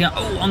touched up here.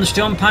 Oh, on the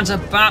Storm Panzer,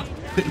 but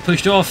quickly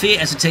pushed off here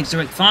as it takes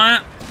direct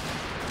fire.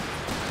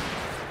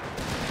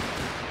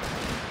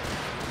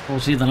 Of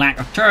course, here the lack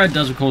of turret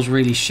does, of course,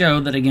 really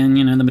show that, again,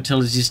 you know, the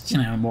Matilda is just, you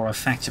know, more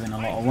effective in a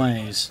lot of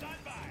ways.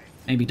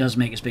 Maybe does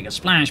make as big a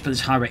splash, but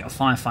this high rate of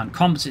firefighting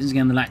compensates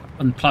again the lack,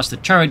 and plus the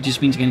turret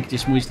just means again it can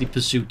just more easily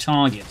pursue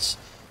targets.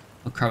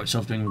 Or CoH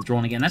itself doing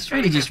withdrawn again. That's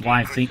really just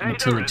why I think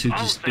Matilda 2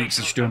 just beats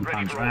the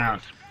Sturmpanzer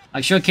out.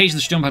 Like, sure,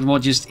 occasionally the Sturmpanzer will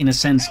just, in a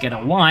sense, get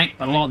a wipe,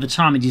 but a lot of the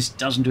time it just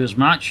doesn't do as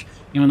much.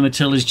 You know, the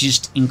Matilda is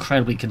just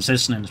incredibly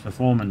consistent in its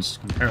performance,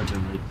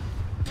 comparatively.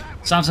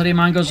 South side of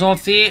mine goes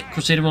off here.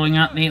 Crusader rolling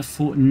out there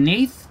for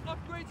Nath.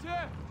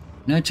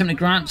 No attempted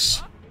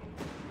grants.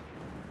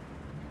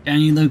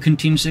 Daniel, though,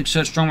 continues to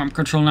exert strong map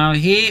control now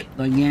here.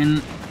 Though,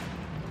 again,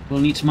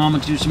 we'll need some armor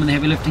to do some of the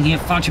heavy lifting here.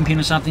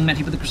 Fallschirmjaeger or something met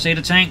here with the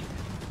Crusader tank.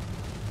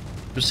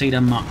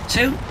 Crusader Mark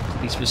II, to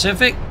be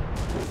specific.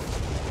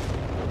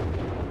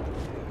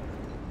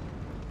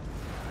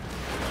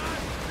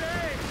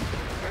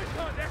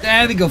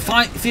 There we go.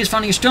 Fierce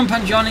finding a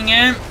Sturmpanzer joining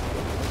in.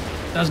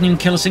 Doesn't even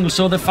kill a single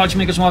sword. The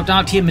Fallschirmjaeger's wiped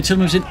out here.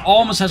 Matilda moves in,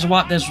 almost has a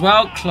wipe as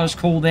well. Close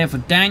call there for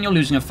Daniel.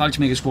 Losing a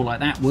Fallschirmjaeger score like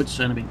that would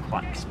certainly be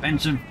quite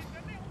expensive.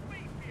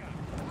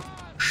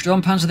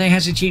 Sturmpanzer there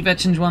has achieved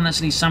veterans one. That's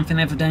at least something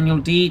there for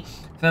DanielD.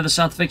 Further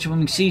south, victory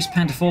bombing ceased.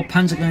 Panther 4,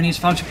 Panzer Grenadiers,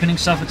 Fallschirmjaeger pinning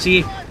Suffolk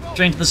here.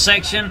 Straight into the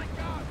section.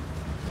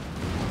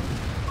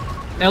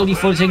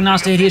 LD40 taking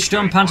nasty hit here.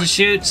 Sturmpanzer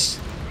shoots.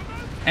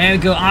 There we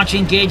go. Archer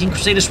engaging.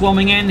 Crusader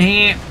swarming in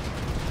here.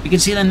 We can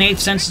see the Nath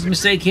senses a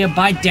mistake here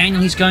by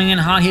Daniel. He's going in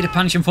hard here to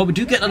punish him for. We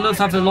do get the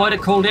Luftwaffe Loiter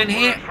called in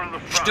here.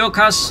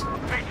 Stukas.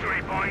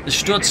 The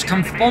Stutz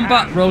come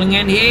bomber rolling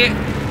in here.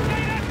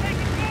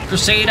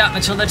 Crusader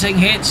until they're taking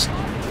hits.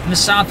 In the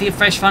south here,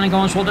 fresh fighting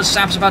going on as well. The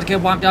Sap's about to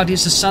get wiped out.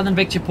 Here's the southern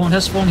victory point.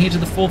 Has spawned here to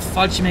the 4th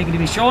Fallschirmjaeger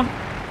Division.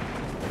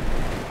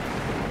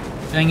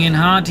 Going in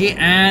hard here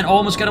and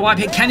almost got a wipe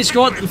here. Can he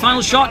score the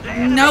final shot?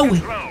 No!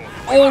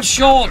 All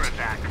short.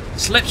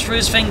 Slips through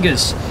his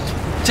fingers.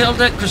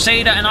 Tilda,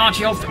 Crusader, and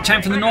Archie off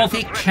time from the north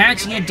here.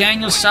 Catching a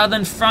Daniel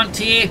southern front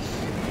here.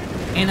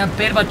 In a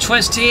bit of a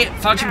twist here.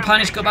 Fallschirmjaeger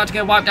Punish got about to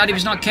get wiped out if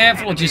he's not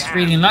careful or just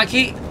really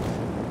unlucky.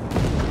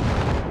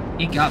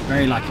 He got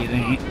very lucky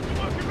there.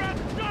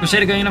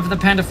 Crusader going up for the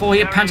Panther 4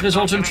 here. Panther is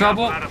also in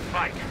trouble.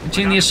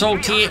 Continuing the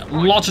assault here.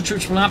 Lots of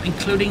troops pulling up,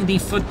 including the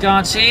foot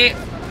guards here.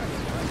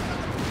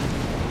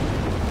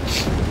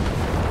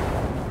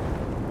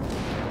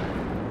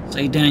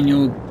 Say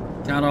Daniel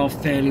got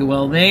off fairly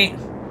well there.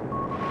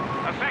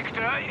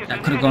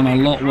 That could have gone a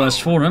lot worse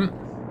for him.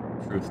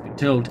 Truth be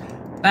told.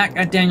 Back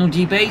at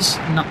DanielD base,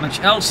 not much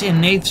else here.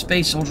 Nath's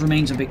base also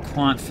remains a bit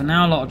quiet for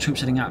now. A lot of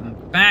troops heading out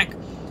and back.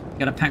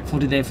 Got a Pack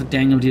 40 there for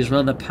DanielD as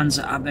well. The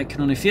Panzer Abwehr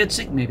Kanone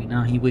 40. Maybe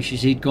now he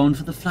wishes he'd gone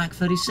for the Flak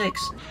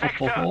 36.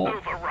 Sector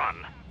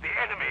overrun. The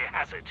enemy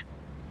has it.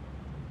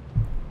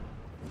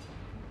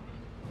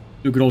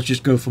 You could also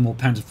just go for more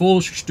Panzer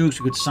 4s. Stukes,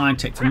 you could side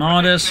take for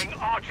Mardus.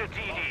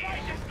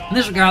 In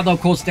this regard, though,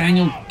 of course,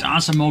 Daniel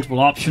does have multiple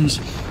options.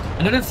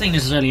 And I don't think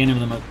necessarily any of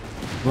them are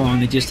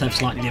wrong. They just have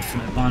slightly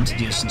different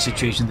advantages and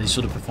situations they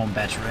sort of perform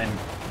better in.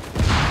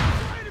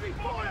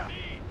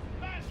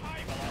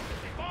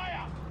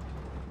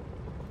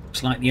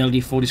 Looks like the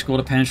LD40 scored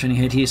a penetrating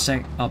hit here.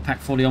 Pack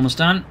 40 almost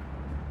done.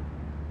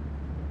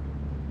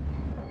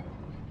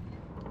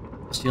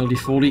 It's the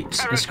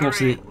LD40. Escorts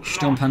the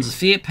Sturmpanzer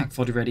 4. Pack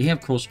 40 ready here.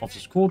 Of course,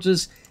 officers'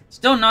 quarters.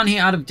 Still none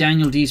here out of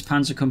DanielD's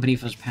Panzer Company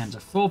for his Panzer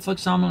 4, for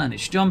example, and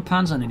his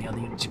Sturmpanzer, and any other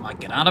units you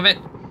might get out of it.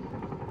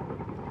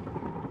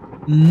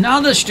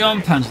 Another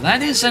Sturmpanzer.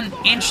 That is an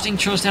interesting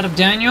choice out of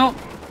Daniel.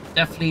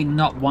 Definitely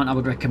not one I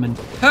would recommend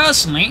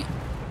personally.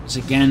 Because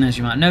again, as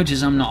you might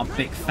notice, I'm not a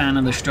big fan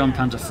of the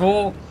Sturmpanzer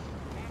 4.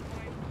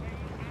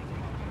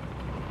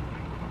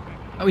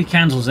 Oh, he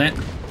cancels it.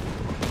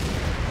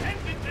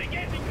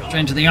 Straight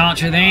into the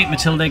Archer there.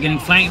 Matilda getting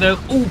flanked though.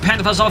 Oh,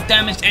 Panther fires off,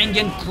 damaged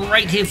engine.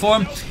 Great here for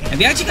him. And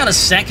we actually got a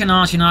second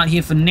Archer out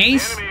here for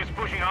Nath.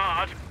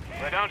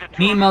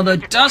 Meanwhile, though,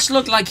 it does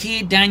look like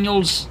here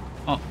Daniel's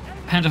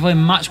Panther 4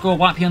 might score a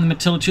wipe here on the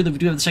Matilda 2. We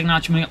do have the second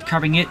Archer moving up,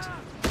 covering it.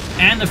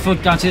 And the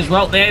foot guards here as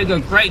well. There we go.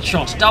 Great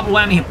shots. Double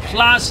whammy here.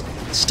 Plus,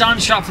 stun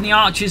shot from the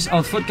Archers,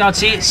 or foot guards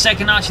here.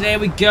 Second Archer, there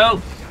we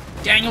go.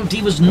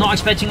 DanielD was not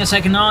expecting a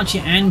second Archer,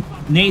 and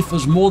Nath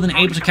was more than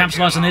able to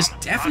capitalize on this.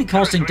 Definitely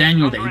costing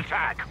DanielD.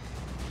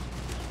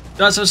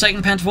 Does have a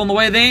second Panther 4 on the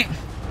way there.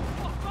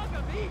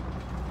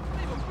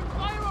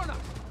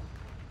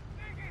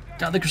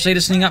 Got the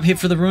Crusaders sitting up here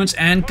for the ruins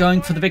and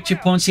going for the victory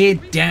points here.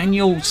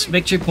 Daniel's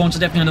victory points are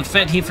definitely under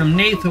threat here from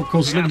Nath, who of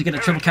course is looking to get a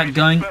triple cut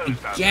going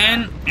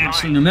again.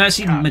 Absolutely no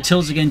mercy.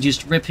 Matilda's again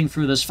just ripping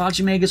through those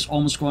Fallschirmjägers,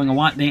 almost scoring a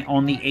wipe there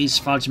on the Ace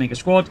Fallschirmjäger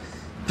squad.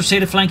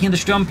 Crusader flanking the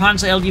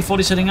Sturmpanzer,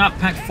 LD-40 setting up.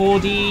 Pack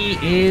 40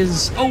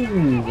 is... oh,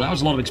 that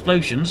was a lot of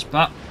explosions,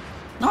 but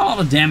not a lot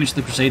of damage to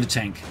the Crusader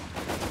tank.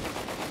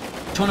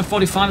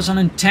 245 is on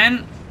in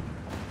 10.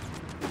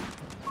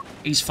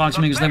 Ace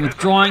Fallschirmjägers there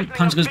withdrawing.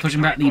 Panzergers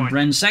pushing back the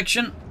Bren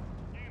section.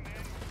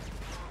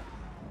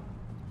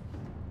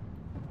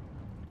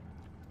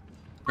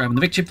 Grabbing the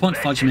victory point.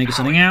 Fallschirmjägers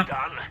setting out.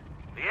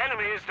 The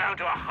enemy is down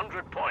to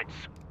 100 points.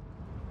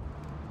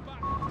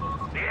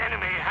 The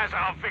enemy has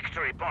our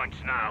victory points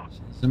now.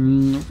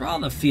 Some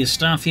rather fierce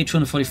stuff here.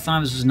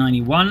 245 versus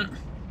 91.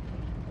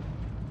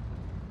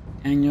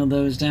 Daniel,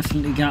 though, has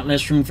definitely got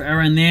less room for error.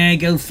 And there you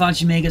go.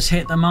 Fallschirmjägers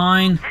hit the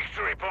mine.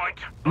 Victory point.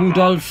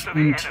 Rudolph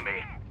and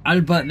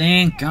Albert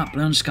there got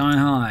blown sky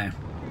high.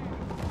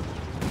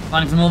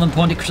 Fighting for Northern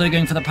Point, Crusader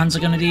going for the Panzer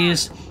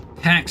Grenadiers.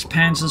 Packs,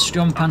 Panzers,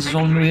 Sturmpanzers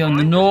all here on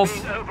the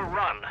north.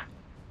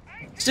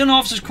 Still no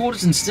officers'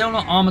 quarters and still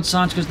not armoured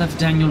sergeants because that's for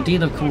DanielD.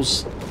 Though, of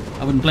course,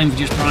 I wouldn't blame for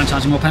just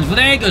prioritising more Panzers. But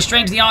there you go,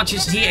 straight into the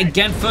archers here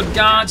again. Foot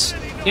guards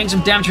getting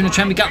some damage from the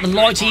trend. We got the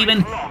light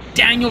even.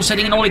 Daniel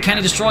setting in all he can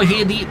to destroy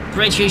here the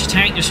British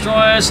tank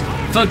destroyers.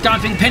 Foot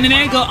guards being pinned, and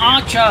there you go,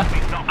 Archer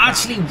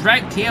actually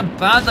wrecked here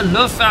by the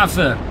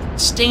Luftwaffe.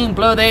 Stinging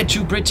blow there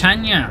to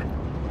Britannia.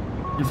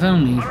 If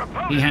only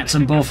he had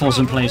some Bofors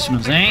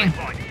emplacements, eh?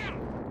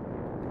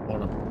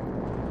 Or a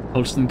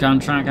Holston gun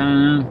track, I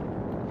don't know.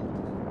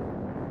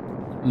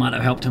 Might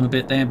have helped him a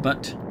bit there,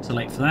 but too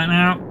late for that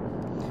now.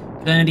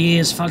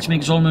 Grenadiers,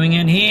 Fallschirmjägers all moving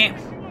in here.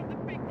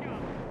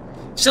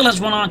 Still has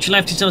one archer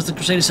left. He still has the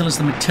Crusader, still has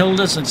the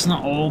Matilda, so it's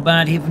not all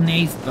bad here for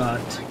Nath,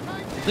 but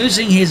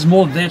losing his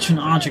more veteran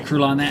archer crew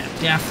line, that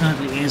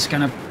definitely is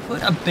going to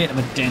put a bit of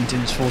a dent in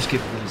his force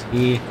capabilities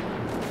here.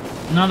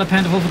 Another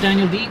Panther for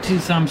DanielD, 2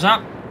 thumbs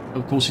up.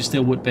 Of course, he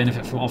still would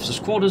benefit from officers'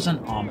 quarters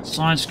and armoured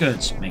side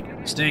skirts. Make no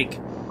mistake.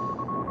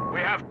 We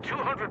have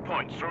 200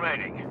 points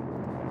remaining.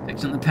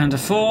 Fixing the Panther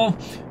 4.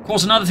 Of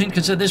course, another thing to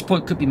consider at this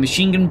point could be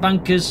machine gun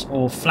bunkers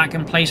or flak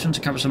emplacement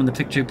to cover some of the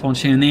victory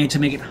points here and there to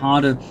make it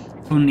harder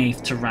for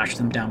Nath to rush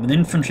them down with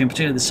infantry, in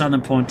particular the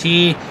southern point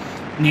here.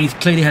 Nath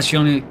clearly has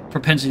shown a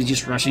propensity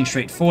just rushing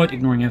straight forward,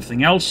 ignoring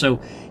everything else. So,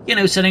 you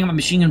know, setting up a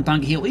machine gun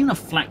bunker here or even a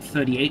flak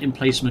 38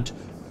 emplacement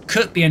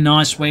could be a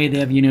nice way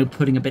there of, you know,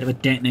 putting a bit of a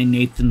dent in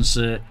Nathan's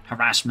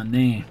harassment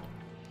there.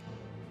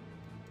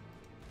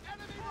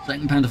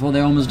 Second Panther 4,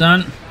 they're almost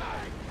done.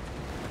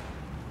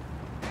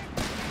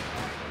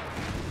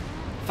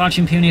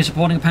 Fallschirm Pioneer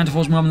supporting the Panther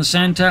 4's move in the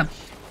centre.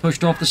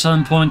 Pushed off the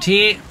southern point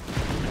here.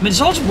 I mean,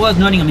 it's also worth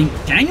noting, I mean,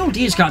 DanielD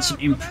has got some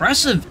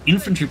impressive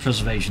infantry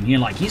preservation here.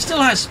 Like, he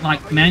still has,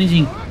 like,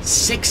 managing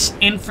 6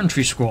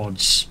 infantry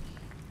squads.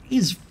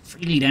 He's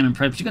really damn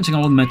impressive. You're going to take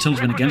all of the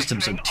Matildas went against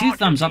him, so 2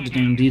 thumbs up to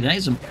DanielD. That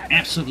is some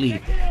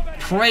absolutely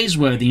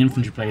praiseworthy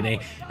infantry play there.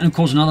 And of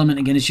course, another element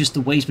again is just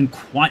the way he's been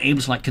quite able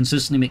to like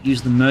consistently make use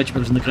of the merchant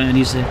builders and the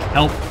grenadiers to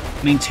help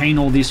maintain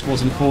all these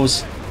squads. And of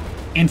course,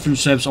 infantry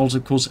service also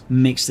of course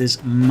makes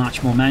this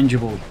much more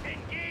manageable.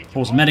 Of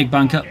course, a medic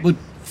bunker would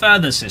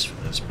further assist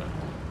with this, but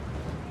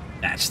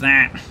that's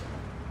that.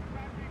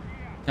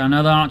 Got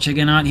another archer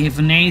again out here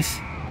for Nath.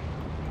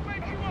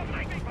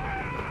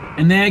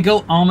 And there you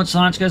go, armoured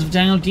science goes for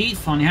DanielD.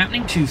 Finally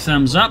happening. 2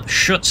 thumbs up.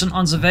 Schutzen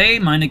on the way.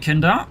 Meine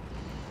Kinder.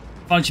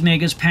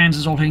 Fallschirmjägers,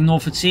 Panzers all heading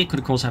north at sea. Could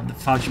of course have the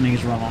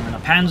Fallschirmjägers run along in the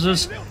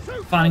Panzers.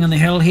 Fighting on the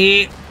hill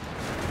here.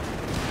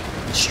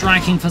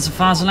 Striking for the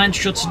Fatherland.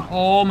 Schutzen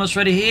almost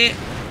ready here.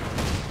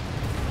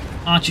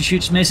 Archer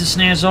shoots, misses,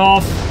 snares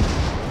off.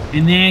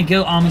 And there you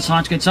go, armoured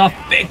science gets off.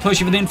 Big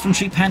push with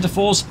infantry, Panther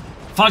Force.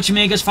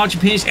 Fallschirmjägers,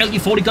 Fallschirmjägers,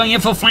 LD-40 going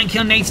in for flank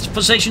here on Nath's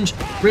positions.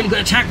 Really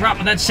good attack wrap,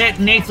 but that's it.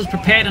 Nath was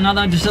prepared.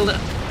 Another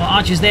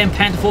archers there, and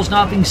Panther Force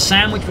now being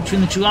sandwiched between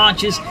the 2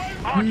 archers.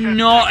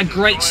 Not a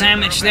great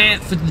sandwich there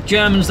for the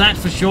Germans,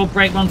 that's for sure.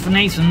 Great one for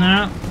Nathan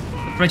now.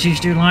 The British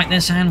do like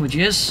their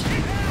sandwiches.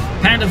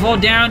 Panther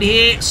Force down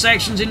here,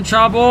 sections in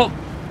trouble.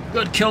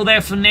 Good kill there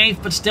for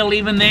Nath, but still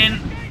even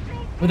then,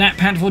 with that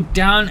Panther Force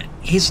down,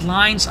 his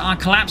lines are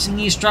collapsing.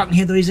 He's struck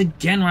here, though he's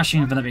again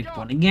rushing for the victory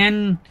point.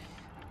 Again,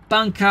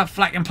 bunker,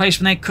 flak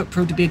emplacement there could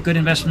prove to be a good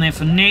investment there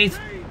for Nath.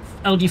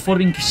 LD-40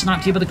 being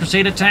sniped here by the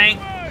Crusader tank.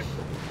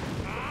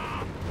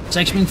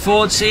 Section being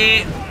forwards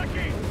here.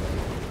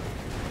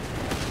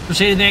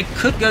 Crusader there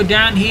could go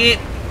down here.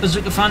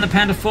 Bazooka find the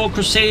Panther 4.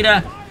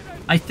 Crusader,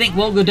 I think,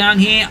 will go down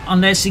here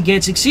unless he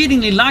gets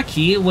exceedingly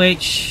lucky,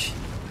 which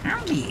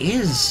apparently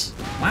is.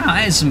 Wow,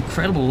 that is some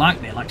incredible luck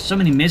there. Like, so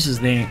many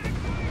misses there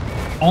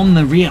on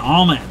the rear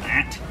armor and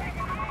that.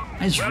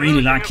 That's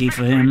really lucky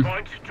for him.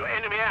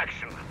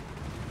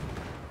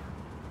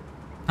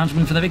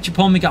 Panzerman for the victory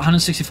point. We got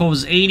 164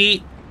 versus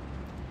 80.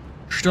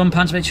 Sturm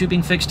Panzer 2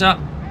 being fixed up.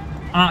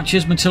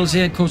 Archers, Matilda's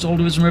here, of course, all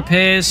division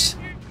repairs.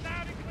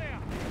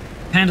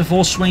 Panther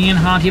 4 swinging in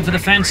hard here for the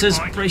fences.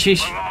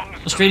 British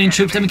Australian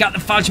troops. Then we got the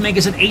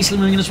Fallschirmjägers and Ace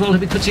moving in as well.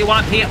 We could see a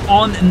wipe here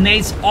on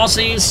Nate's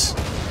Aussies.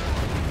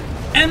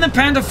 And the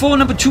Panther 4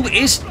 number 2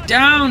 is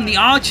down. The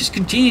Archers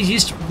continue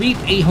just to reap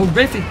a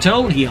horrific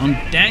toll here on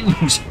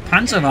Daniel's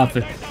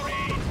Panzerwaffe.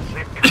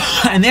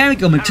 And there we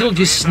go. Matilda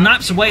just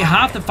snaps away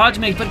half the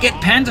Fallschirmjägers, but get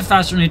Panther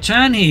faster in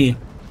return here.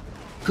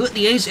 Could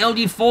the Ace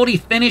LG-40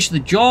 finish the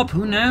job?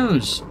 Who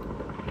knows?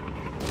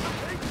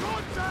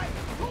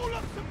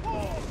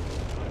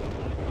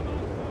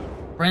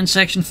 Brent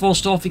section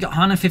forced off. We got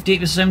 158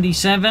 to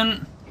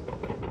 77.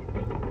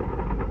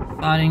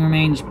 Fighting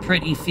remains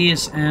pretty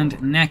fierce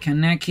and neck and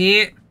neck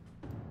here.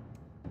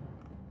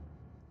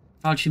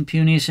 Fallschirm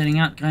Pioneers setting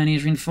out.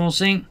 Grenadiers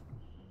reinforcing.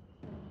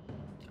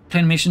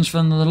 Playing missions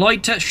from the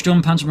Leute.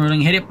 Sturmpanzer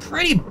rolling ahead.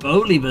 Pretty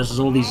boldly versus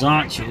all these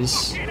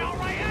archers.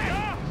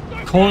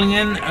 Calling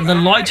in the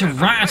Leute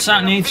right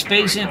outside naval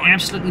space in.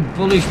 Absolutely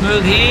bullish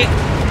move here.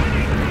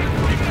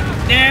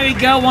 There we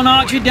go. One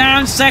archer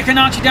down. Second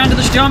archer down to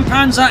the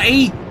Sturmpanzer.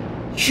 A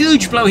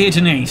huge blow here to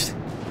Nath.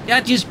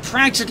 That just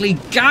practically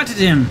gutted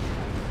him.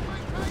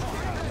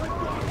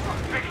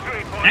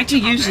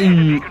 Actually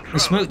using the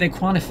smoke there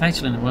quite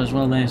effectively as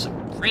well. There's a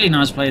really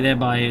nice play there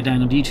by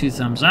DanielD. 2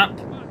 thumbs up.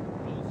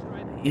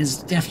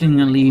 Is definitely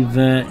going to leave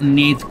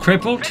Nath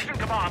crippled.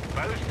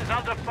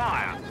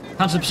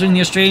 Panzer pursuing the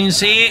Australians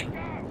here.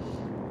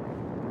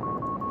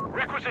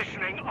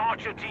 Requisitioning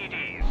Archer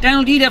TDs.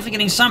 DanielD definitely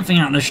getting something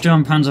out of the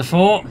Sturmpanzer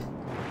 4.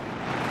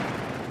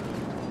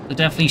 They're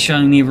definitely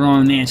showing the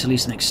Aurora there to at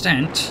least an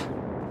extent.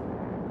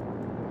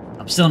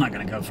 I'm still not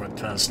going to go for it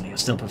personally. I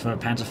still prefer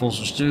Panther 4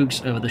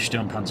 Stoogs over the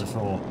Sturmpanzer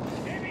 4.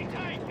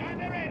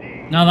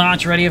 Another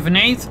archer ready for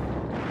Nath.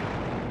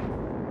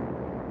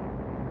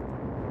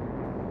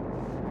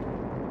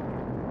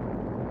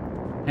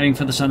 Heading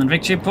for the southern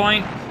victory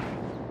point.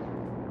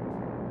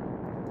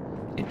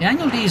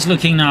 DanielD is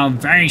looking now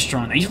very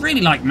strong. He's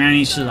really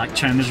managed to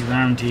turn this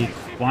around here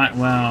quite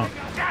well.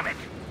 Damn it!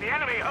 The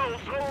enemy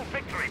holds all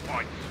victory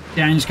points.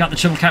 Daniel's got the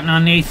triple captain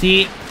on Nath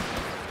here.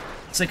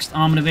 6th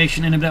Armoured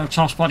Division in a bit of a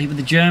tough spot here with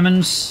the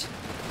Germans.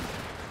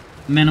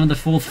 Men of the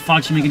 4th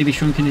Fallschirmjaeger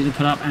Division continue to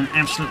put up an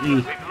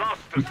absolutely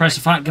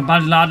impressive fight.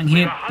 Gabali Larding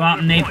here,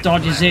 but Nath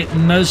dodges it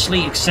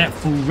mostly, except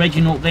for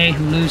Reginald there,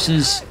 who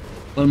loses,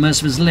 well,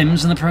 most of his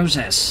limbs in the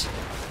process.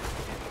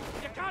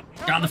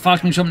 Got the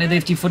Fallschirmjäger jumping near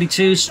the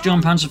FT-42,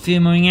 Sturmpanzer 4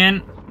 moving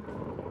in.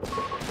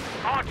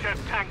 Archer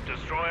tank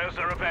destroyers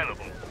are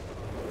available.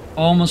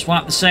 Almost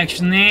wiped the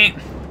section there.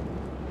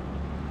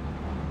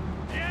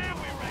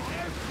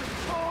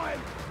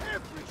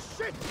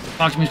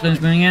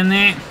 Fallschirmjäger moving in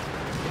there.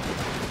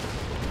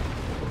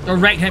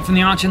 Direct hit from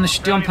the Archer and the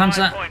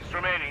Sturmpanzer.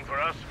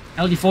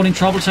 LG-40 in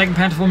trouble, second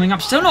Panther forming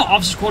up. Still not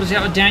officers' quarters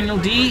yet with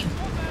DanielD.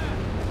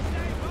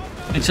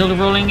 Matilda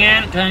rolling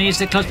in. Grenadiers,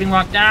 they're close being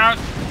rocked out.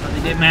 But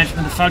they did manage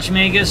with the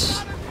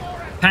Fallschirmjägers.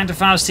 Panther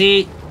Faust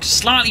here.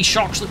 Slightly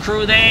shocks the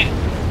crew there.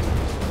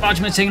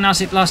 Fallschirmjäger taking a nice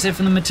hit blast there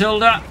from the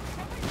Matilda.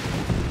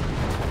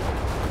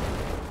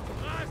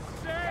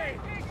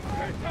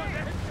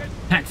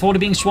 Pack 40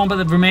 being swarmed by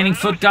the remaining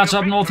foot guards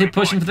up north here,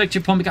 pushing for the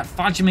victory point. We got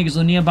Fallschirmjägers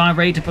on nearby,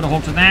 ready to put a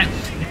halt to that.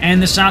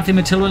 And the south here,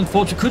 Matilda and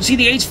Forge. We could see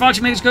the 8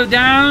 Fallschirmjägers go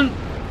down.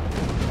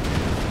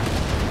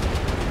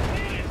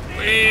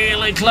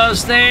 Really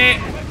close there.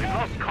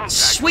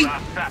 Sweet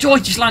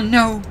Deutschland,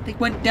 no, they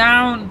went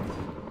down.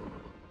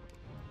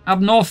 Up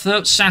north,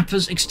 though,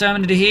 sappers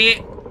exterminated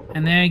here.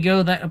 And there you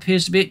go, that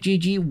appears to be it.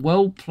 GG,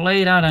 well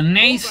played out of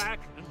Nath.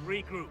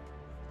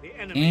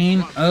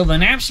 Game over.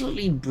 An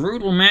absolutely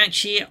brutal match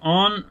here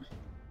on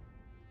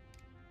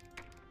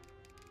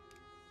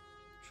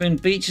Twin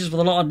Beaches with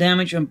a lot of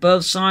damage on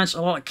both sides,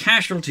 a lot of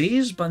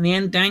casualties. But in the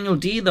end,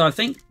 DanielD, though, I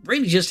think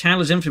really just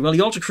handled his infantry well.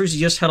 The Ultra Cruiser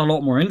just had a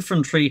lot more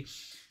infantry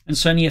and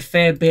certainly a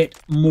fair bit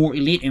more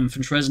elite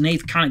infantry, as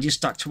Nath kind of just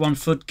stuck to one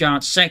foot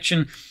guard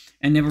section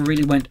and never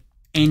really went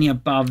any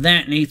above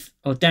that.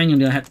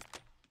 DanielD had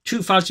 2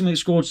 Fallschirmjäger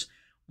squads,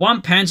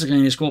 1 Panzer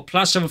Grenadier squad,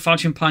 plus 7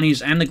 Fallschirm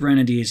Pioneers and the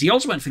Grenadiers. He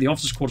also went for the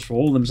officers' quarters for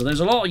all of them, so there's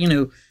a lot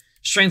of,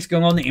 strength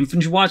going on the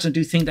infantry-wise. I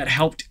do think that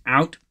helped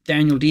out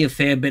DanielD a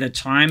fair bit at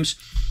times.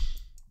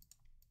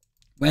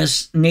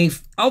 Whereas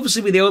Nath,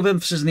 obviously with the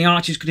overemphasis in the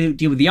archers, could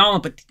deal with the armor,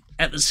 but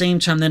at the same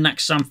time, then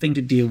that's something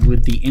to deal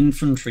with the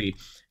infantry.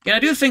 Yeah, I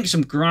do think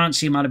some grants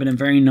here might have been a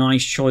very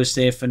nice choice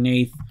there for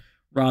Nath,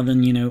 rather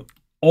than,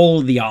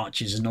 all the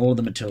archers and all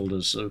the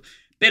Matildas. So,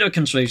 bit of a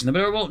consolation. But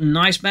overall,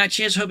 nice match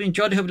here. So hope you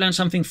enjoyed it. Hope you learned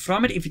something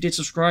from it. If you did,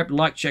 subscribe,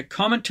 like, share,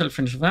 comment, tell your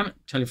friends,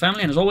 tell your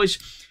family. And as always,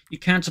 you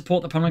can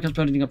support the podcast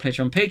by doing a pledge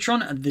on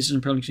Patreon. And this is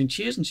Imperial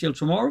Cheers, and see you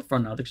tomorrow for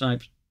another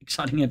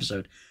exciting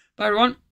episode. Bye, everyone.